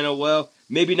other channel. Well,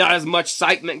 maybe not as much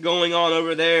excitement going on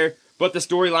over there, but the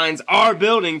storylines are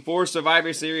building for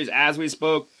Survivor Series as we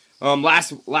spoke.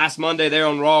 Last Monday there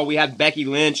on Raw, we had Becky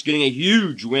Lynch getting a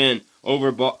huge win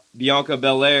over Bianca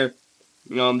Belair.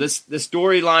 This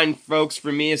storyline, folks,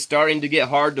 for me is starting to get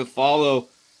hard to follow.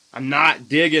 I'm not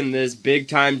digging this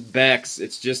big-time Bex.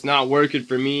 It's just not working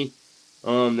for me.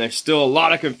 There's still a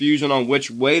lot of confusion on which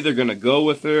way they're going to go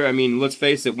with her. I mean, let's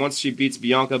face it, once she beats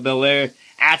Bianca Belair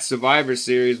at Survivor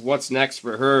Series, what's next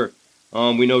for her?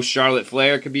 We know Charlotte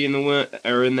Flair could be in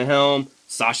the helm,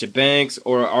 Sasha Banks,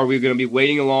 or are we going to be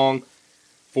waiting along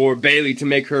for Bayley to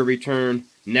make her return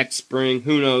next spring?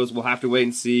 Who knows? We'll have to wait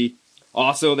and see.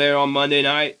 Also there on Monday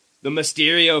night, the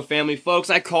Mysterio family.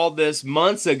 Folks, I called this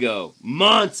months ago.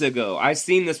 I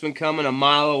seen this one coming a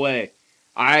mile away.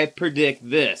 I predict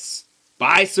this.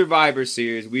 By Survivor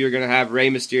Series, we are going to have Rey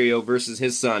Mysterio versus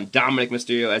his son, Dominic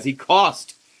Mysterio, as he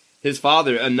cost his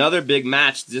father another big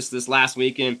match just this last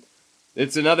weekend.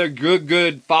 It's another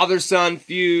good father-son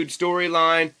feud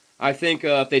storyline. I think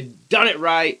if they'd done it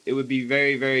right, it would be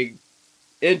very, very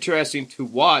interesting to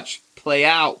watch play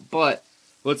out. But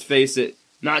let's face it,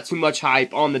 not too much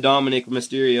hype on the Dominic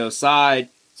Mysterio side.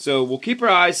 So we'll keep our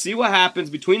eyes, see what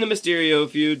happens between the Mysterio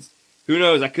feuds. Who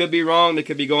knows? I could be wrong. They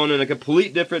could be going in a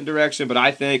complete different direction. But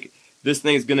I think this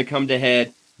thing is going to come to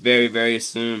head very, very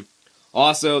soon.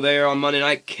 Also there on Monday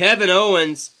night, Kevin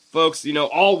Owens, folks,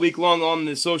 all week long on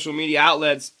the social media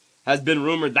outlets has been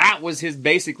rumored that was his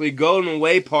basically going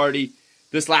away party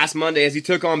this last Monday as he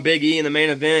took on Big E in the main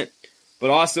event, but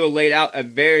also laid out a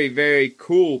very, very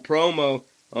cool promo.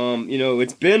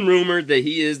 It's been rumored that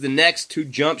he is the next to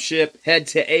jump ship, head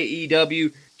to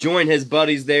AEW, join his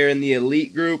buddies there in the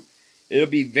Elite group. It'll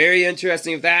be very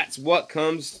interesting if that's what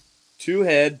comes to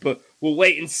head, but we'll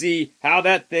wait and see how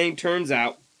that thing turns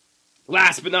out.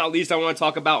 Last but not least, I want to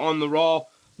talk about on the Raw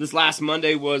this last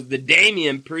Monday was the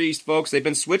Damian Priest, folks. They've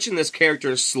been switching this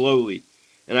character slowly,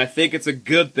 and I think it's a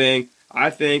good thing. I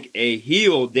think a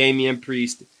heel Damian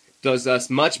Priest does us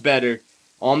much better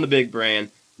on the big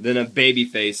brand than a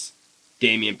babyface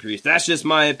Damian Priest. That's just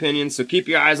my opinion, so keep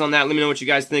your eyes on that. Let me know what you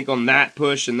guys think on that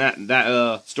push and that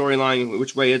storyline,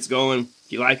 which way it's going,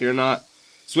 if you like it or not.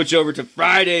 Switch over to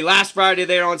Friday. Last Friday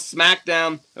there on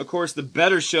SmackDown, of course, the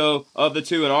better show of the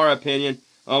two in our opinion.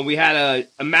 We had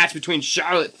a match between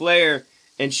Charlotte Flair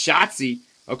and Shotzi.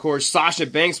 Of course, Sasha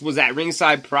Banks was at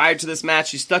ringside prior to this match.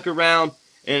 She stuck around,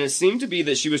 and it seemed to be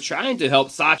that she was trying to help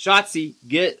Shotzi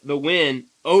get the win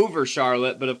over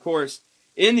Charlotte. But, of course,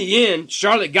 in the end,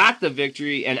 Charlotte got the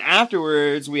victory, and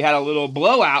afterwards we had a little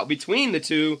blowout between the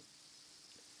two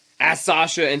as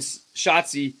Sasha and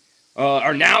Shotzi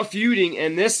are now feuding,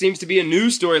 and this seems to be a new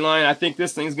storyline. I think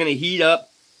this thing's going to heat up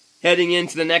heading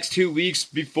into the next 2 weeks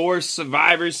before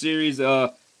Survivor Series.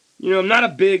 I'm not a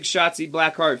big Shotzi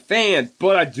Blackheart fan,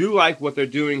 but I do like what they're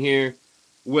doing here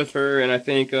with her, and I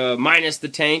think minus the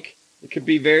tank, it could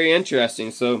be very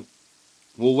interesting. So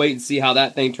we'll wait and see how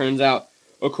that thing turns out.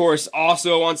 Of course,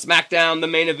 also on SmackDown, the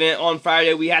main event on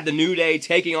Friday, we had the New Day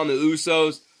taking on the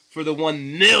Usos for the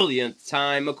 1 millionth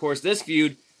time. Of course, this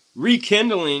feud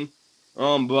rekindling,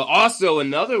 but also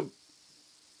another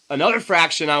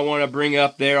fraction I want to bring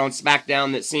up there on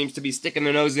SmackDown that seems to be sticking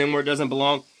their nose in where it doesn't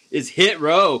belong is Hit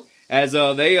Row, as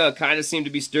they kind of seem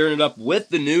to be stirring it up with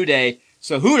the New Day.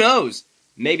 So who knows?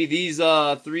 Maybe these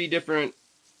 3 different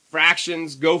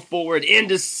fractions go forward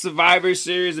into Survivor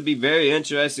Series. It'd be very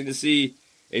interesting to see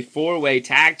a 4-way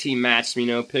tag team match.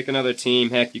 Pick another team.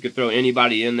 Heck, you could throw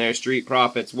anybody in there, Street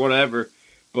Profits, whatever.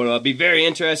 But it'd be very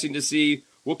interesting to see.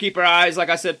 We'll keep our eyes, like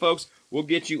I said, folks. We'll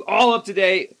get you all up to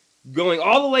date, going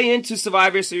all the way into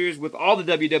Survivor Series with all the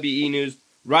WWE news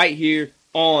right here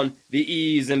on the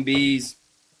E's and B's.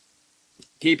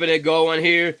 Keeping it going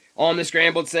here on the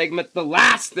Scrambled segment. The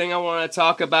last thing I want to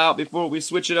talk about before we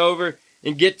switch it over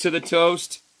and get to the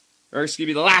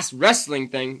the last wrestling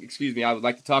thing, I would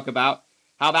like to talk about.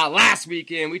 How about last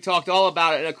weekend? We talked all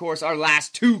about it, and of course, our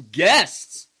last 2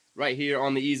 guests right here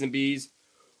on the E's and B's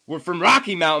were from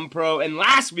Rocky Mountain Pro, and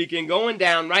last weekend, going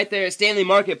down right there at Stanley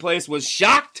Marketplace was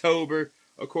Shocktober.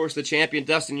 Of course, the champion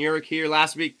Dustin Urich here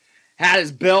last week had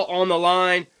his belt on the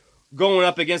line, going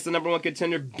up against the number 1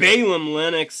 contender, Balaam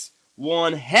Lennox.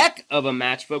 One heck of a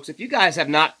match, folks. If you guys have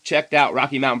not checked out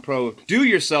Rocky Mountain Pro, do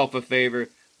yourself a favor.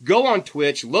 Go on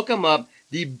Twitch, look them up.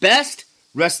 The best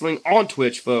wrestling on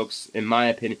Twitch, folks, in my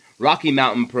opinion. Rocky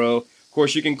Mountain Pro. Of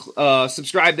course, you can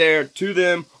subscribe there to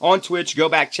them on Twitch. Go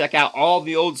back, check out all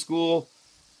the old school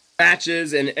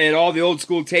matches and all the old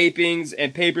school tapings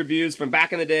and pay-per-views from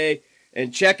back in the day.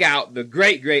 and check out the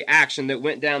great action that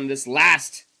went down this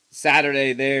last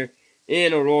Saturday there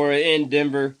in Aurora, in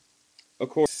Denver. Of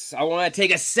course, I want to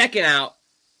take a second out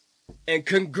and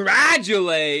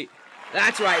congratulate,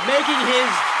 that's right, making his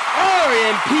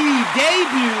RMP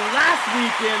debut last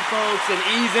weekend, folks, an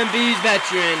E's and B's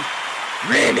veteran,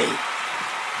 Remy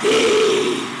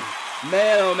D.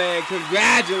 Man, oh man,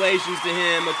 congratulations to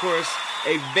him. Of course,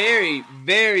 a very,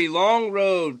 very long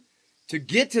road to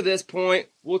get to this point.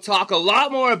 We'll talk a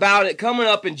lot more about it coming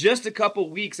up in just a couple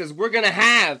weeks, as we're going to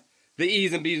have the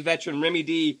E's and B's veteran Remy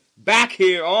D back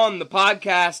here on the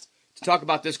podcast to talk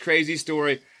about this crazy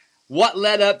story, what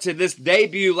led up to this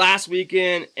debut last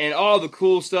weekend, and all the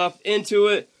cool stuff into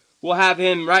it. We'll have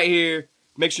him right here.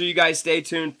 Make sure you guys stay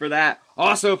tuned for that.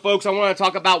 Also, folks, I want to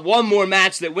talk about one more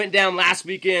match that went down last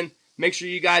weekend. Make sure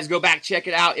you guys go back, check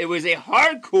it out. It was a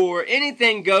hardcore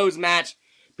anything goes match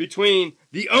between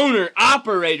the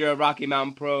owner-operator of Rocky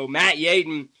Mountain Pro, Matt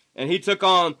Yaden, and he took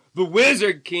on the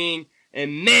Wizard King.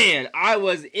 And man, I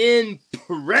was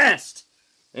impressed.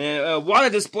 And what a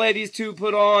display these two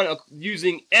put on,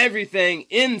 using everything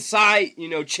in sight,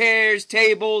 chairs,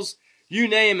 tables, you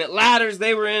name it, ladders.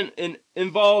 They were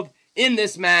involved in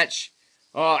this match.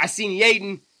 I seen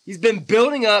Yaden. He's been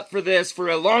building up for this for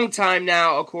a long time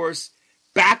now, of course,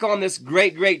 back on this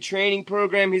great training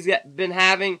program he's been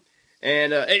having,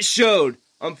 and it showed.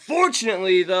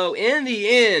 Unfortunately, though, in the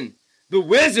end, the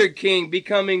Wizard King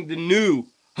becoming the new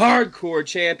hardcore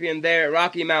champion there at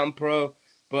Rocky Mountain Pro.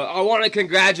 But I want to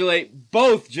congratulate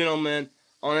both gentlemen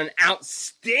on an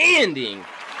outstanding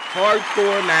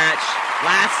hardcore match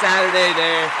last Saturday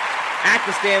there at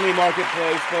the Stanley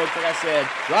Marketplace, folks. Like I said,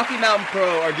 Rocky Mountain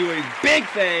Pro are doing big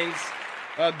things.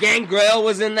 Gangrel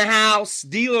was in the house.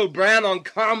 D'Lo Brown on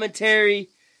commentary.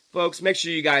 Folks, make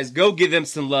sure you guys go give them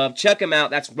some love. Check them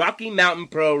out. That's Rocky Mountain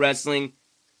Pro Wrestling.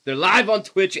 They're live on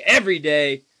Twitch every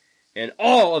day. And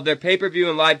all of their pay-per-view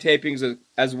and live tapings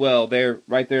as well. They're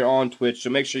right there on Twitch. So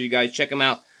make sure you guys check them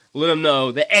out. Let them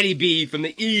know that Eddie B from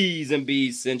the E's and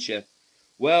B's sent you.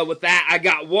 Well, with that, I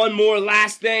got one more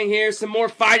last thing here. Some more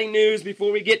fighting news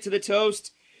before we get to the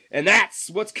toast. And that's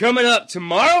what's coming up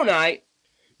tomorrow night.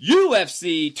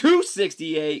 UFC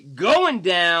 268 going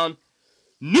down.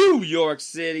 New York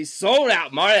City. Sold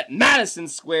out at Madison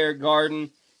Square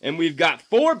Garden. And we've got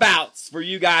 4 bouts for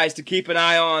you guys to keep an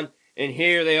eye on. And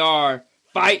here they are.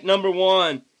 Fight number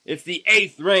 1. It's the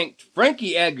 8th-ranked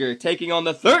Frankie Edgar taking on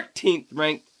the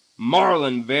 13th-ranked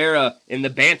Marlon Vera in the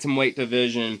bantamweight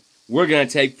division. We're going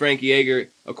to take Frankie Edgar,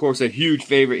 of course, a huge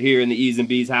favorite here in the E's and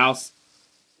B's house.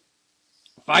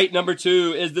 Fight number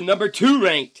 2 is the number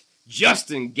 2-ranked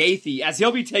Justin Gaethje, as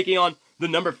he'll be taking on the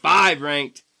number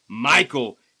 5-ranked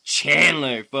Michael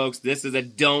Chandler. Folks, this is a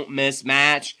don't-miss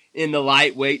match in the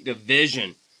lightweight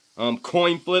division.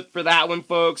 Coin flip for that one,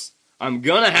 folks. I'm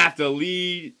going to have to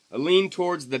lean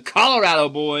towards the Colorado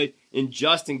boy in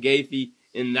Justin Gaethje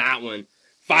in that one.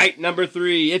 Fight number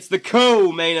 3. It's the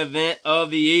co-main event of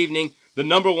the evening. The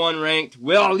number 1 ranked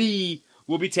Will Ali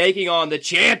will be taking on the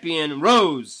champion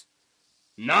Rose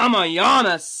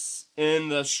Namajunas in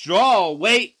the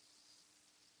strawweight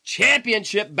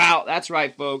championship bout. That's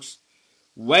right, folks.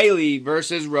 Weili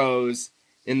versus Rose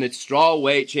in the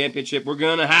strawweight championship. We're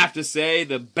going to have to say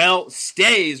the belt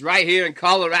stays right here in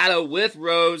Colorado with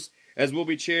Rose, as we'll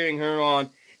be cheering her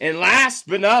on. And last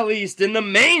but not least, in the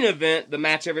main event, the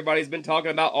match everybody's been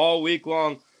talking about all week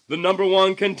long, the number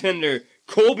 1 contender,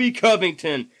 Colby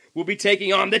Covington, will be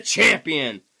taking on the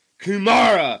champion,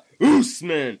 Kamaru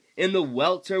Usman, in the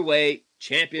welterweight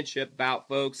championship bout,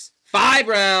 folks. 5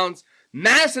 rounds,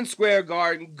 Madison Square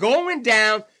Garden, going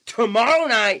down tomorrow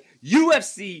night,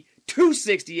 UFC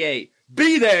 268.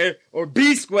 Be there or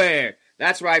be square.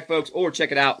 That's right, folks. Or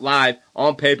check it out live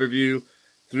on pay-per-view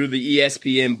through the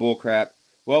ESPN bullcrap.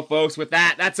 Well, folks, with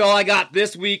that, that's all I got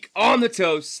this week on the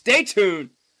toast. Stay tuned.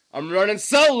 I'm running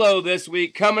solo this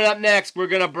week. Coming up next, we're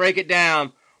going to break it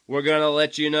down. We're going to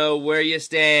let you know where you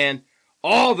stand.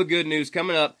 All the good news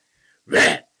coming up.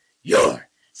 Rep your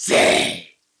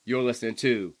say. You're listening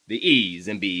to the E's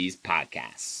and B's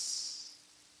podcast.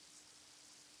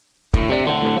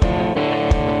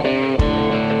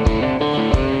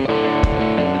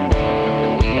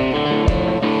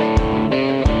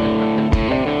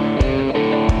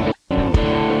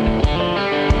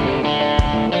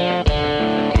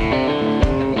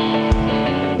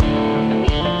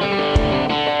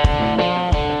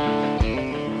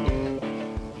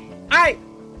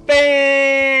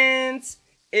 Fans,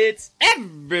 it's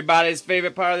everybody's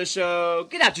favorite part of the show.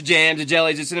 Get out your jams, your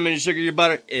jellies, your cinnamon, your sugar, your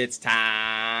butter. It's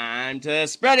time to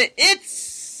spread it.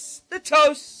 It's the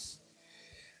toast.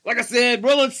 Like I said,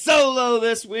 rolling solo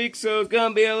this week, so it's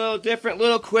going to be a little different, a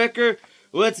little quicker.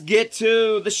 Let's get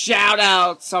to the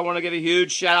shout-outs. I want to give a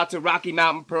huge shout-out to Rocky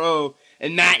Mountain Pro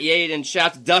and Matt Yaden. Shout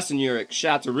out to Dustin Urich.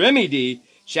 Shout out to Remy D.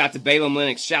 Shout out to Balaam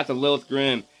Lennox. Shout out to Lilith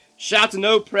Grimm. Shout out to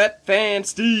No Prep Fam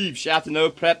Steve. Shout out to No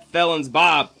Prep Felons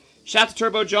Bob. Shout out to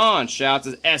Turbo John. Shout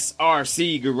out to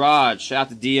SRC Garage. Shout out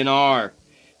to DNR.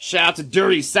 Shout out to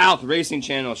Dirty South Racing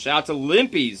Channel. Shout out to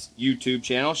Limpy's YouTube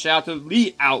channel. Shout out to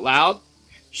Lee Out Loud.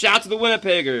 Shout out to the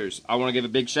Winnipeggers. I want to give a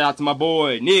big shout out to my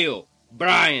boy, Neil,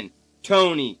 Brian,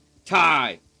 Tony,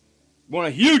 Ty. Want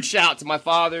a huge shout out to my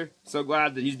father. So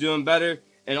glad that he's doing better.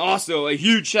 And also a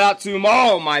huge shout out to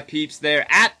all my peeps there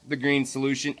at The Green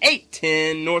Solution,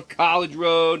 810 North College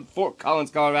Road, Fort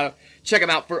Collins, Colorado. Check them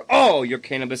out for all your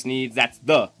cannabis needs. That's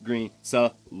The Green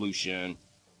Solution.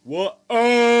 What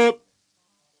up,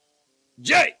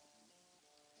 Jay?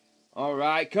 All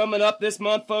right, coming up this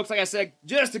month, folks, like I said,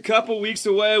 just a couple weeks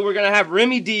away, we're going to have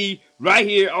Remy D right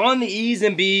here on the E's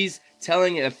and B's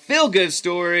telling a feel-good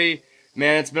story.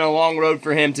 Man, it's been a long road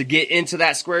for him to get into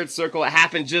that squared circle. It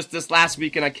happened just this last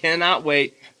week, and I cannot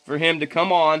wait for him to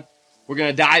come on. We're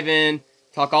going to dive in,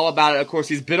 talk all about it. Of course,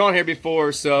 he's been on here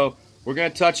before, so we're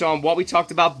going to touch on what we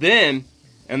talked about then,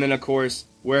 and then, of course,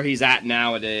 where he's at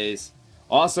nowadays.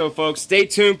 Also, folks, stay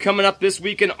tuned. Coming up this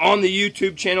weekend on the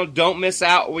YouTube channel. Don't miss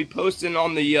out. We'll be posting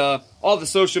on the all the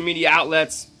social media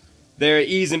outlets there at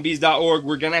easeandbees.org.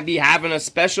 We're going to be having a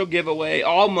special giveaway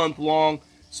all month long.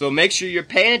 So make sure you're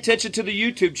paying attention to the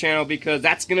YouTube channel because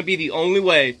that's going to be the only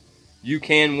way you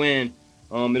can win.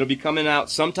 It'll be coming out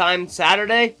sometime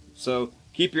Saturday. So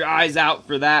keep your eyes out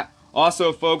for that.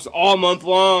 Also, folks, all month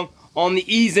long on the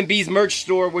E's and Bees merch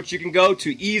store, which you can go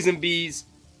to easeandbees.org.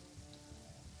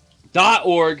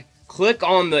 Click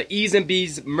on the E's and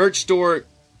Bees merch store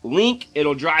link.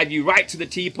 It'll drive you right to the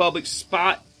TeePublic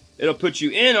spot. It'll put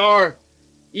you in our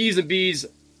E's and Bees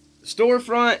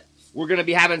storefront. We're going to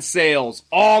be having sales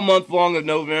all month long of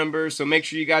November, so make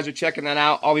sure you guys are checking that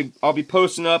out. I'll be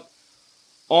posting up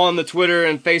on the Twitter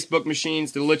and Facebook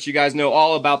machines to let you guys know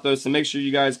all about those, so make sure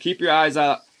you guys keep your eyes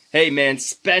out. Hey, man,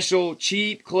 special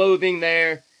cheap clothing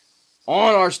there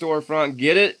on our storefront.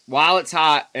 Get it while it's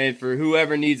hot and for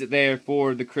whoever needs it there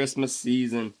for the Christmas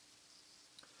season.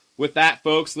 With that,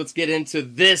 folks, let's get into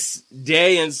this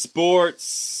day in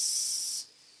sports.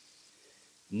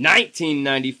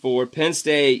 1994, Penn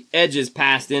State edges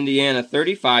past Indiana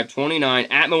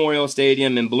 35-29 at Memorial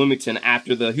Stadium in Bloomington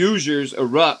after the Hoosiers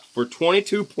erupt for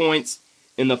 22 points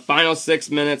in the final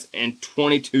 6 minutes and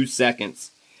 22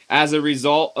 seconds. As a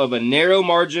result of a narrow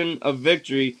margin of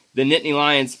victory, the Nittany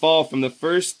Lions fall from the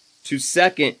first to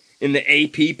second in the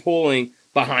AP polling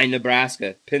behind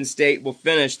Nebraska. Penn State will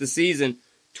finish the season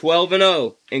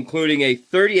 12-0, including a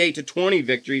 38-20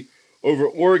 victory over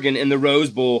Oregon in the Rose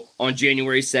Bowl on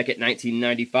January 2nd,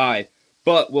 1995,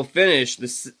 but will finish the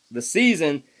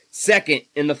season second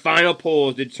in the final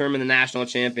poll to determine the national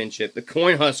championship. The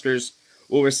Cornhuskers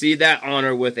will receive that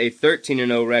honor with a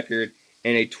 13-0 record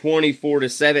and a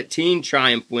 24-17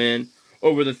 triumph win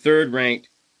over the third-ranked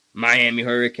Miami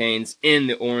Hurricanes in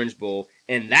the Orange Bowl.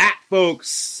 And that,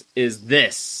 folks, is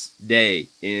this day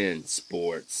in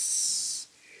sports.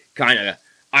 Kind of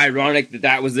ironic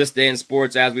that was this day in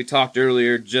sports, as we talked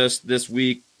earlier, just this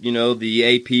week. You know, the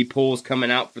AP polls coming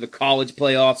out for the college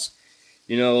playoffs.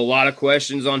 You know, a lot of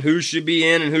questions on who should be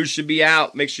in and who should be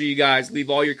out. Make sure you guys leave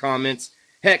all your comments.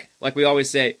 Heck, like we always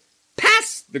say,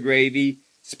 pass the gravy,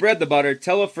 spread the butter,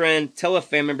 tell a friend, tell a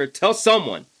family member, tell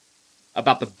someone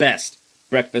about the best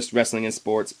breakfast wrestling and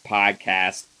sports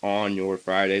podcast on your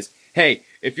Fridays. Hey,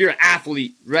 if you're an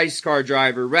athlete, race car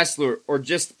driver, wrestler, or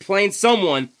just plain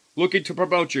someone looking to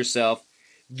promote yourself,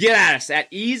 get at us at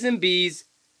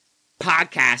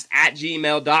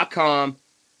easeandbeespodcast@gmail.com.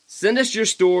 Send us your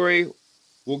story.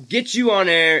 We'll get you on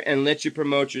air and let you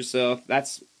promote yourself.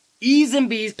 That's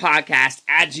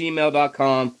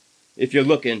easeandbeespodcast@gmail.com if you're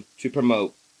looking to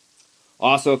promote.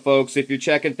 Also, folks, if you're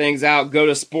checking things out, go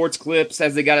to Sports Clips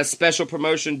as they got a special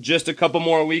promotion. Just a couple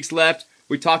more weeks left.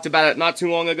 We talked about it not too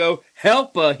long ago.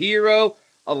 Help a Hero.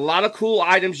 A lot of cool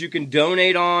items you can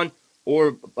donate on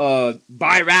or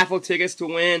buy raffle tickets to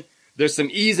win. There's some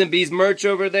E's and B's merch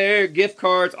over there, gift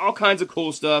cards, all kinds of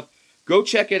cool stuff. Go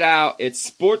check it out. It's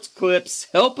Sports Clips,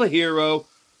 Help a Hero,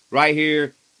 right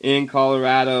here in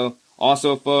Colorado.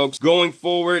 Also, folks, going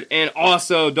forward, and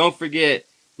also don't forget,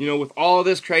 you know, with all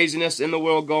this craziness in the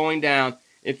world going down,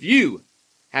 if you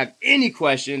have any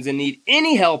questions and need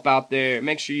any help out there,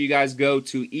 make sure you guys go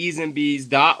to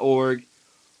easeandbees.org.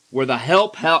 where the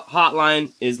help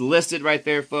hotline is listed right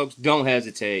there, folks. Don't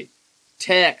hesitate.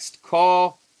 Text,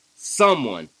 call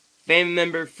someone, family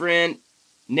member, friend,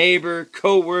 neighbor,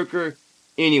 co-worker,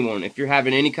 anyone. If you're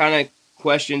having any kind of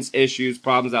questions, issues,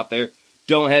 problems out there,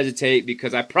 don't hesitate,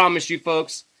 because I promise you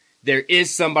folks, there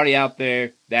is somebody out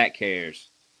there that cares.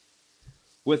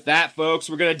 With that, folks,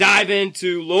 we're going to dive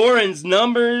into Lauren's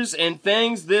numbers and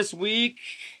things this week.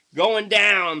 Going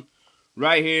down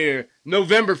right here,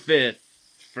 November 5th,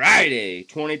 Friday,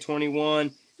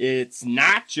 2021. It's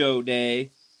Nacho Day,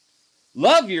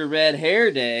 Love Your Red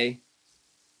Hair Day,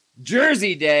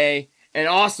 Jersey Day, and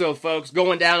also, folks,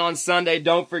 going down on Sunday,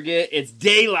 don't forget, it's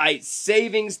Daylight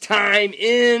Savings Time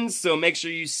in, so make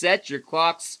sure you set your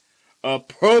clocks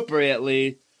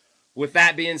appropriately. With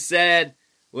that being said,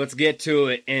 let's get to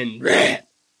it and rep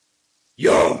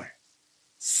your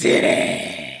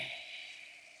city.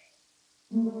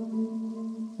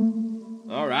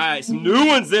 All right, some new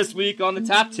ones this week on the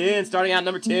top 10. Starting out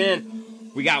number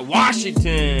 10, we got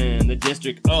Washington, the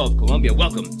District of Columbia.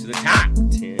 Welcome to the top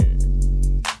 10.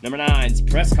 Number 9 is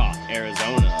Prescott,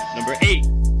 Arizona. Number 8,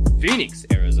 Phoenix,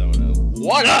 Arizona.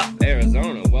 What up,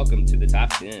 Arizona? Welcome to the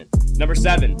top 10. Number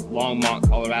 7, Longmont,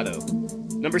 Colorado.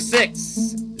 Number 6,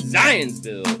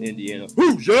 Zionsville, Indiana.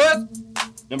 Who's up?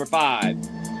 Number 5,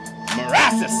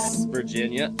 Marassus,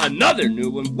 Virginia. Another new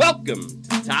one. Welcome to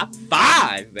the top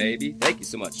 5, baby. Thank you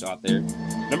so much out there.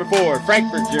 Number 4,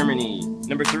 Frankfurt, Germany.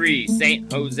 Number 3, San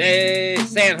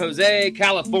Jose,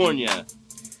 California.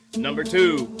 Number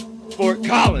 2, Fort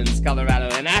Collins, Colorado.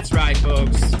 And that's right,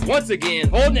 folks. Once again,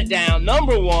 holding it down.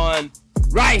 Number 1,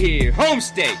 right here, home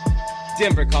state,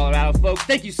 Denver, Colorado. Folks,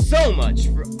 thank you so much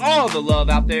for all the love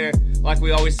out there. Like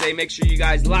we always say, make sure you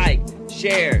guys like,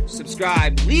 share,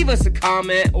 subscribe, leave us a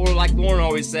comment, or like Lauren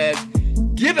always says,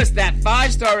 give us that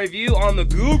 5-star review on the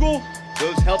Google.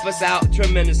 Those help us out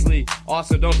tremendously.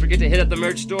 Also, don't forget to hit up the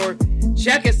merch store.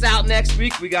 Check us out next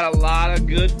week. We got a lot of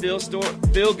good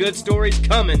feel-good stories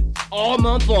coming all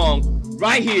month long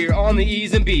right here on the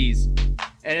E's and B's.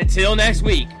 And until next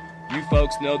week, you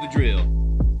folks know the drill.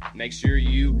 Make sure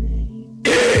you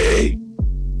eat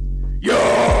your